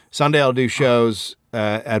 Sunday I'll do shows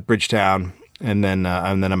at Bridgetown, and then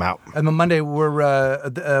I'm out. And then Monday we're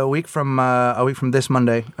a week from this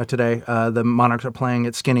Monday today. The Monarchs are playing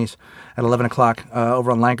at Skinny's at 11 o'clock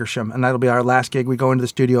over on Lancashire, and that'll be our last gig. We go into the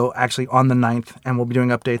studio actually on the 9th, and we'll be doing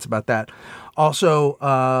updates about that. Also,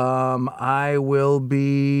 I'm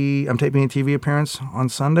taping a TV appearance on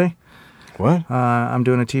Sunday. What? I'm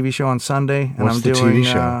doing a TV show on Sunday, and What's I'm the doing. TV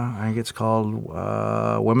show? I think it's called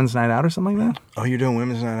Women's Night Out or something like that. Oh, you're doing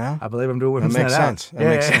Women's Night Out? I believe I'm doing Women's That makes Night sense. Out. That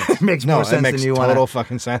makes sense. It makes more sense than you want. Total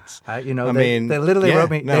fucking sense. They literally wrote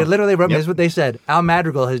me. They literally wrote me. This is what they said. Al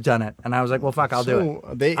Madrigal has done it, and I was like, "Well, fuck, I'll do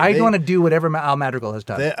it." I want to do whatever Al Madrigal has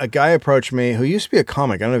done. A guy approached me who used to be a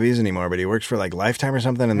comic. I don't know if he is anymore, but he works for like Lifetime or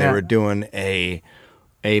something, and they were doing a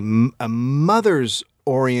mother's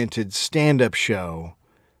oriented stand up show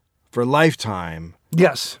for Lifetime.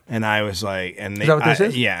 Yes. And I was like, is that what this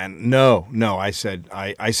is? Yeah. And no. I said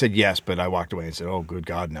yes, but I walked away and said, "Oh, good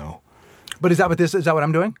God, no." But is that what this is? That what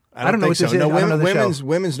I'm doing? I don't know what so. this is. No,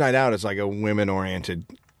 women's Night Out is like a women oriented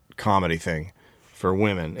comedy thing for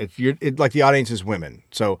women. Like the audience is women.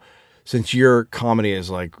 So since your comedy is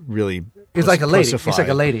like really, it's like a lady. It's like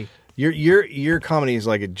a lady. Your comedy is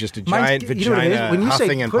like just a giant vagina when you huffing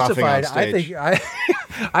say and puffing on stage.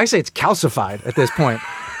 I say it's calcified at this point,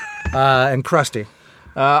 and crusty.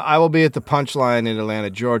 I will be at the Punchline in Atlanta,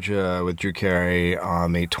 Georgia with Drew Carey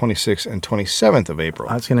on the 26th and 27th of April.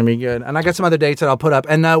 That's going to be good. And I got some other dates that I'll put up.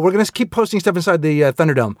 And we're going to keep posting stuff inside the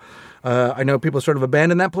Thunderdome. I know people sort of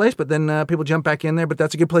abandon that place, but then people jump back in there. But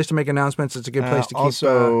that's a good place to make announcements. It's a good place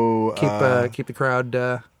to keep the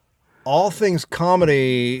crowd... All Things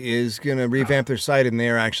Comedy is going to revamp their site, and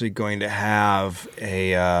they're actually going to have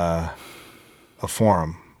a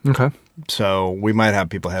forum. Okay. So we might have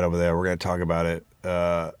people head over there. We're going to talk about it.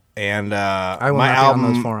 I will my album,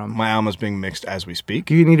 on those forums. My album is being mixed as we speak.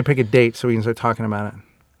 You need to pick a date so we can start talking about it.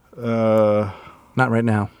 Not right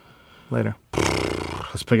now. Later.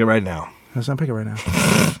 Let's pick it right now. Let's not pick it right now.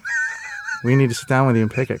 We need to sit down with you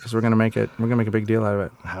and pick it because we're gonna make a big deal out of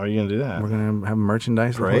it. How are you gonna do that? We're gonna have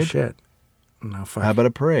merchandise. And the whole Parade? shit. No, fuck. How about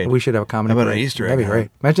a parade? We should have a comedy. How about an parade. Easter egg That'd be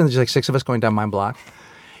great. Imagine there's like 6 of us going down my block.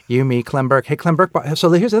 You, me, Clem Burke. Hey, Clem Burke.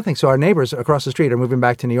 So here's the other thing. So our neighbors across the street are moving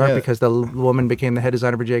back to New York Yeah. because the woman became the head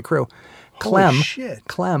designer for J. Crew. Holy shit.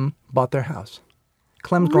 Clem bought their house.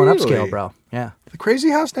 Clem's going upscale, Really? bro. Yeah. The crazy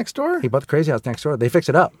house next door? He bought the crazy house next door. They fixed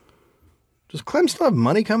it up. Does Clem still have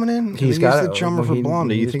money coming in? He's He got used the chummer for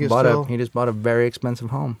Blondie. You think it's still... He just bought a very expensive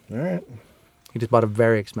home. All right. He just bought a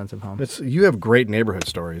very expensive home. You have great neighborhood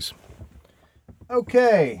stories.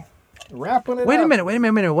 Okay. Wrapping it up. Wait a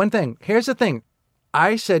minute. One thing. Here's the thing.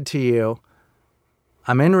 I said to you,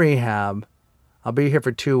 I'm in rehab. I'll be here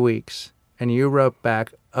for 2 weeks. And you wrote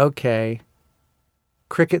back, okay,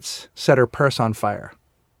 crickets set her purse on fire.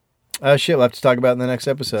 Shit, we'll have to talk about it in the next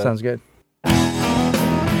episode. Sounds good.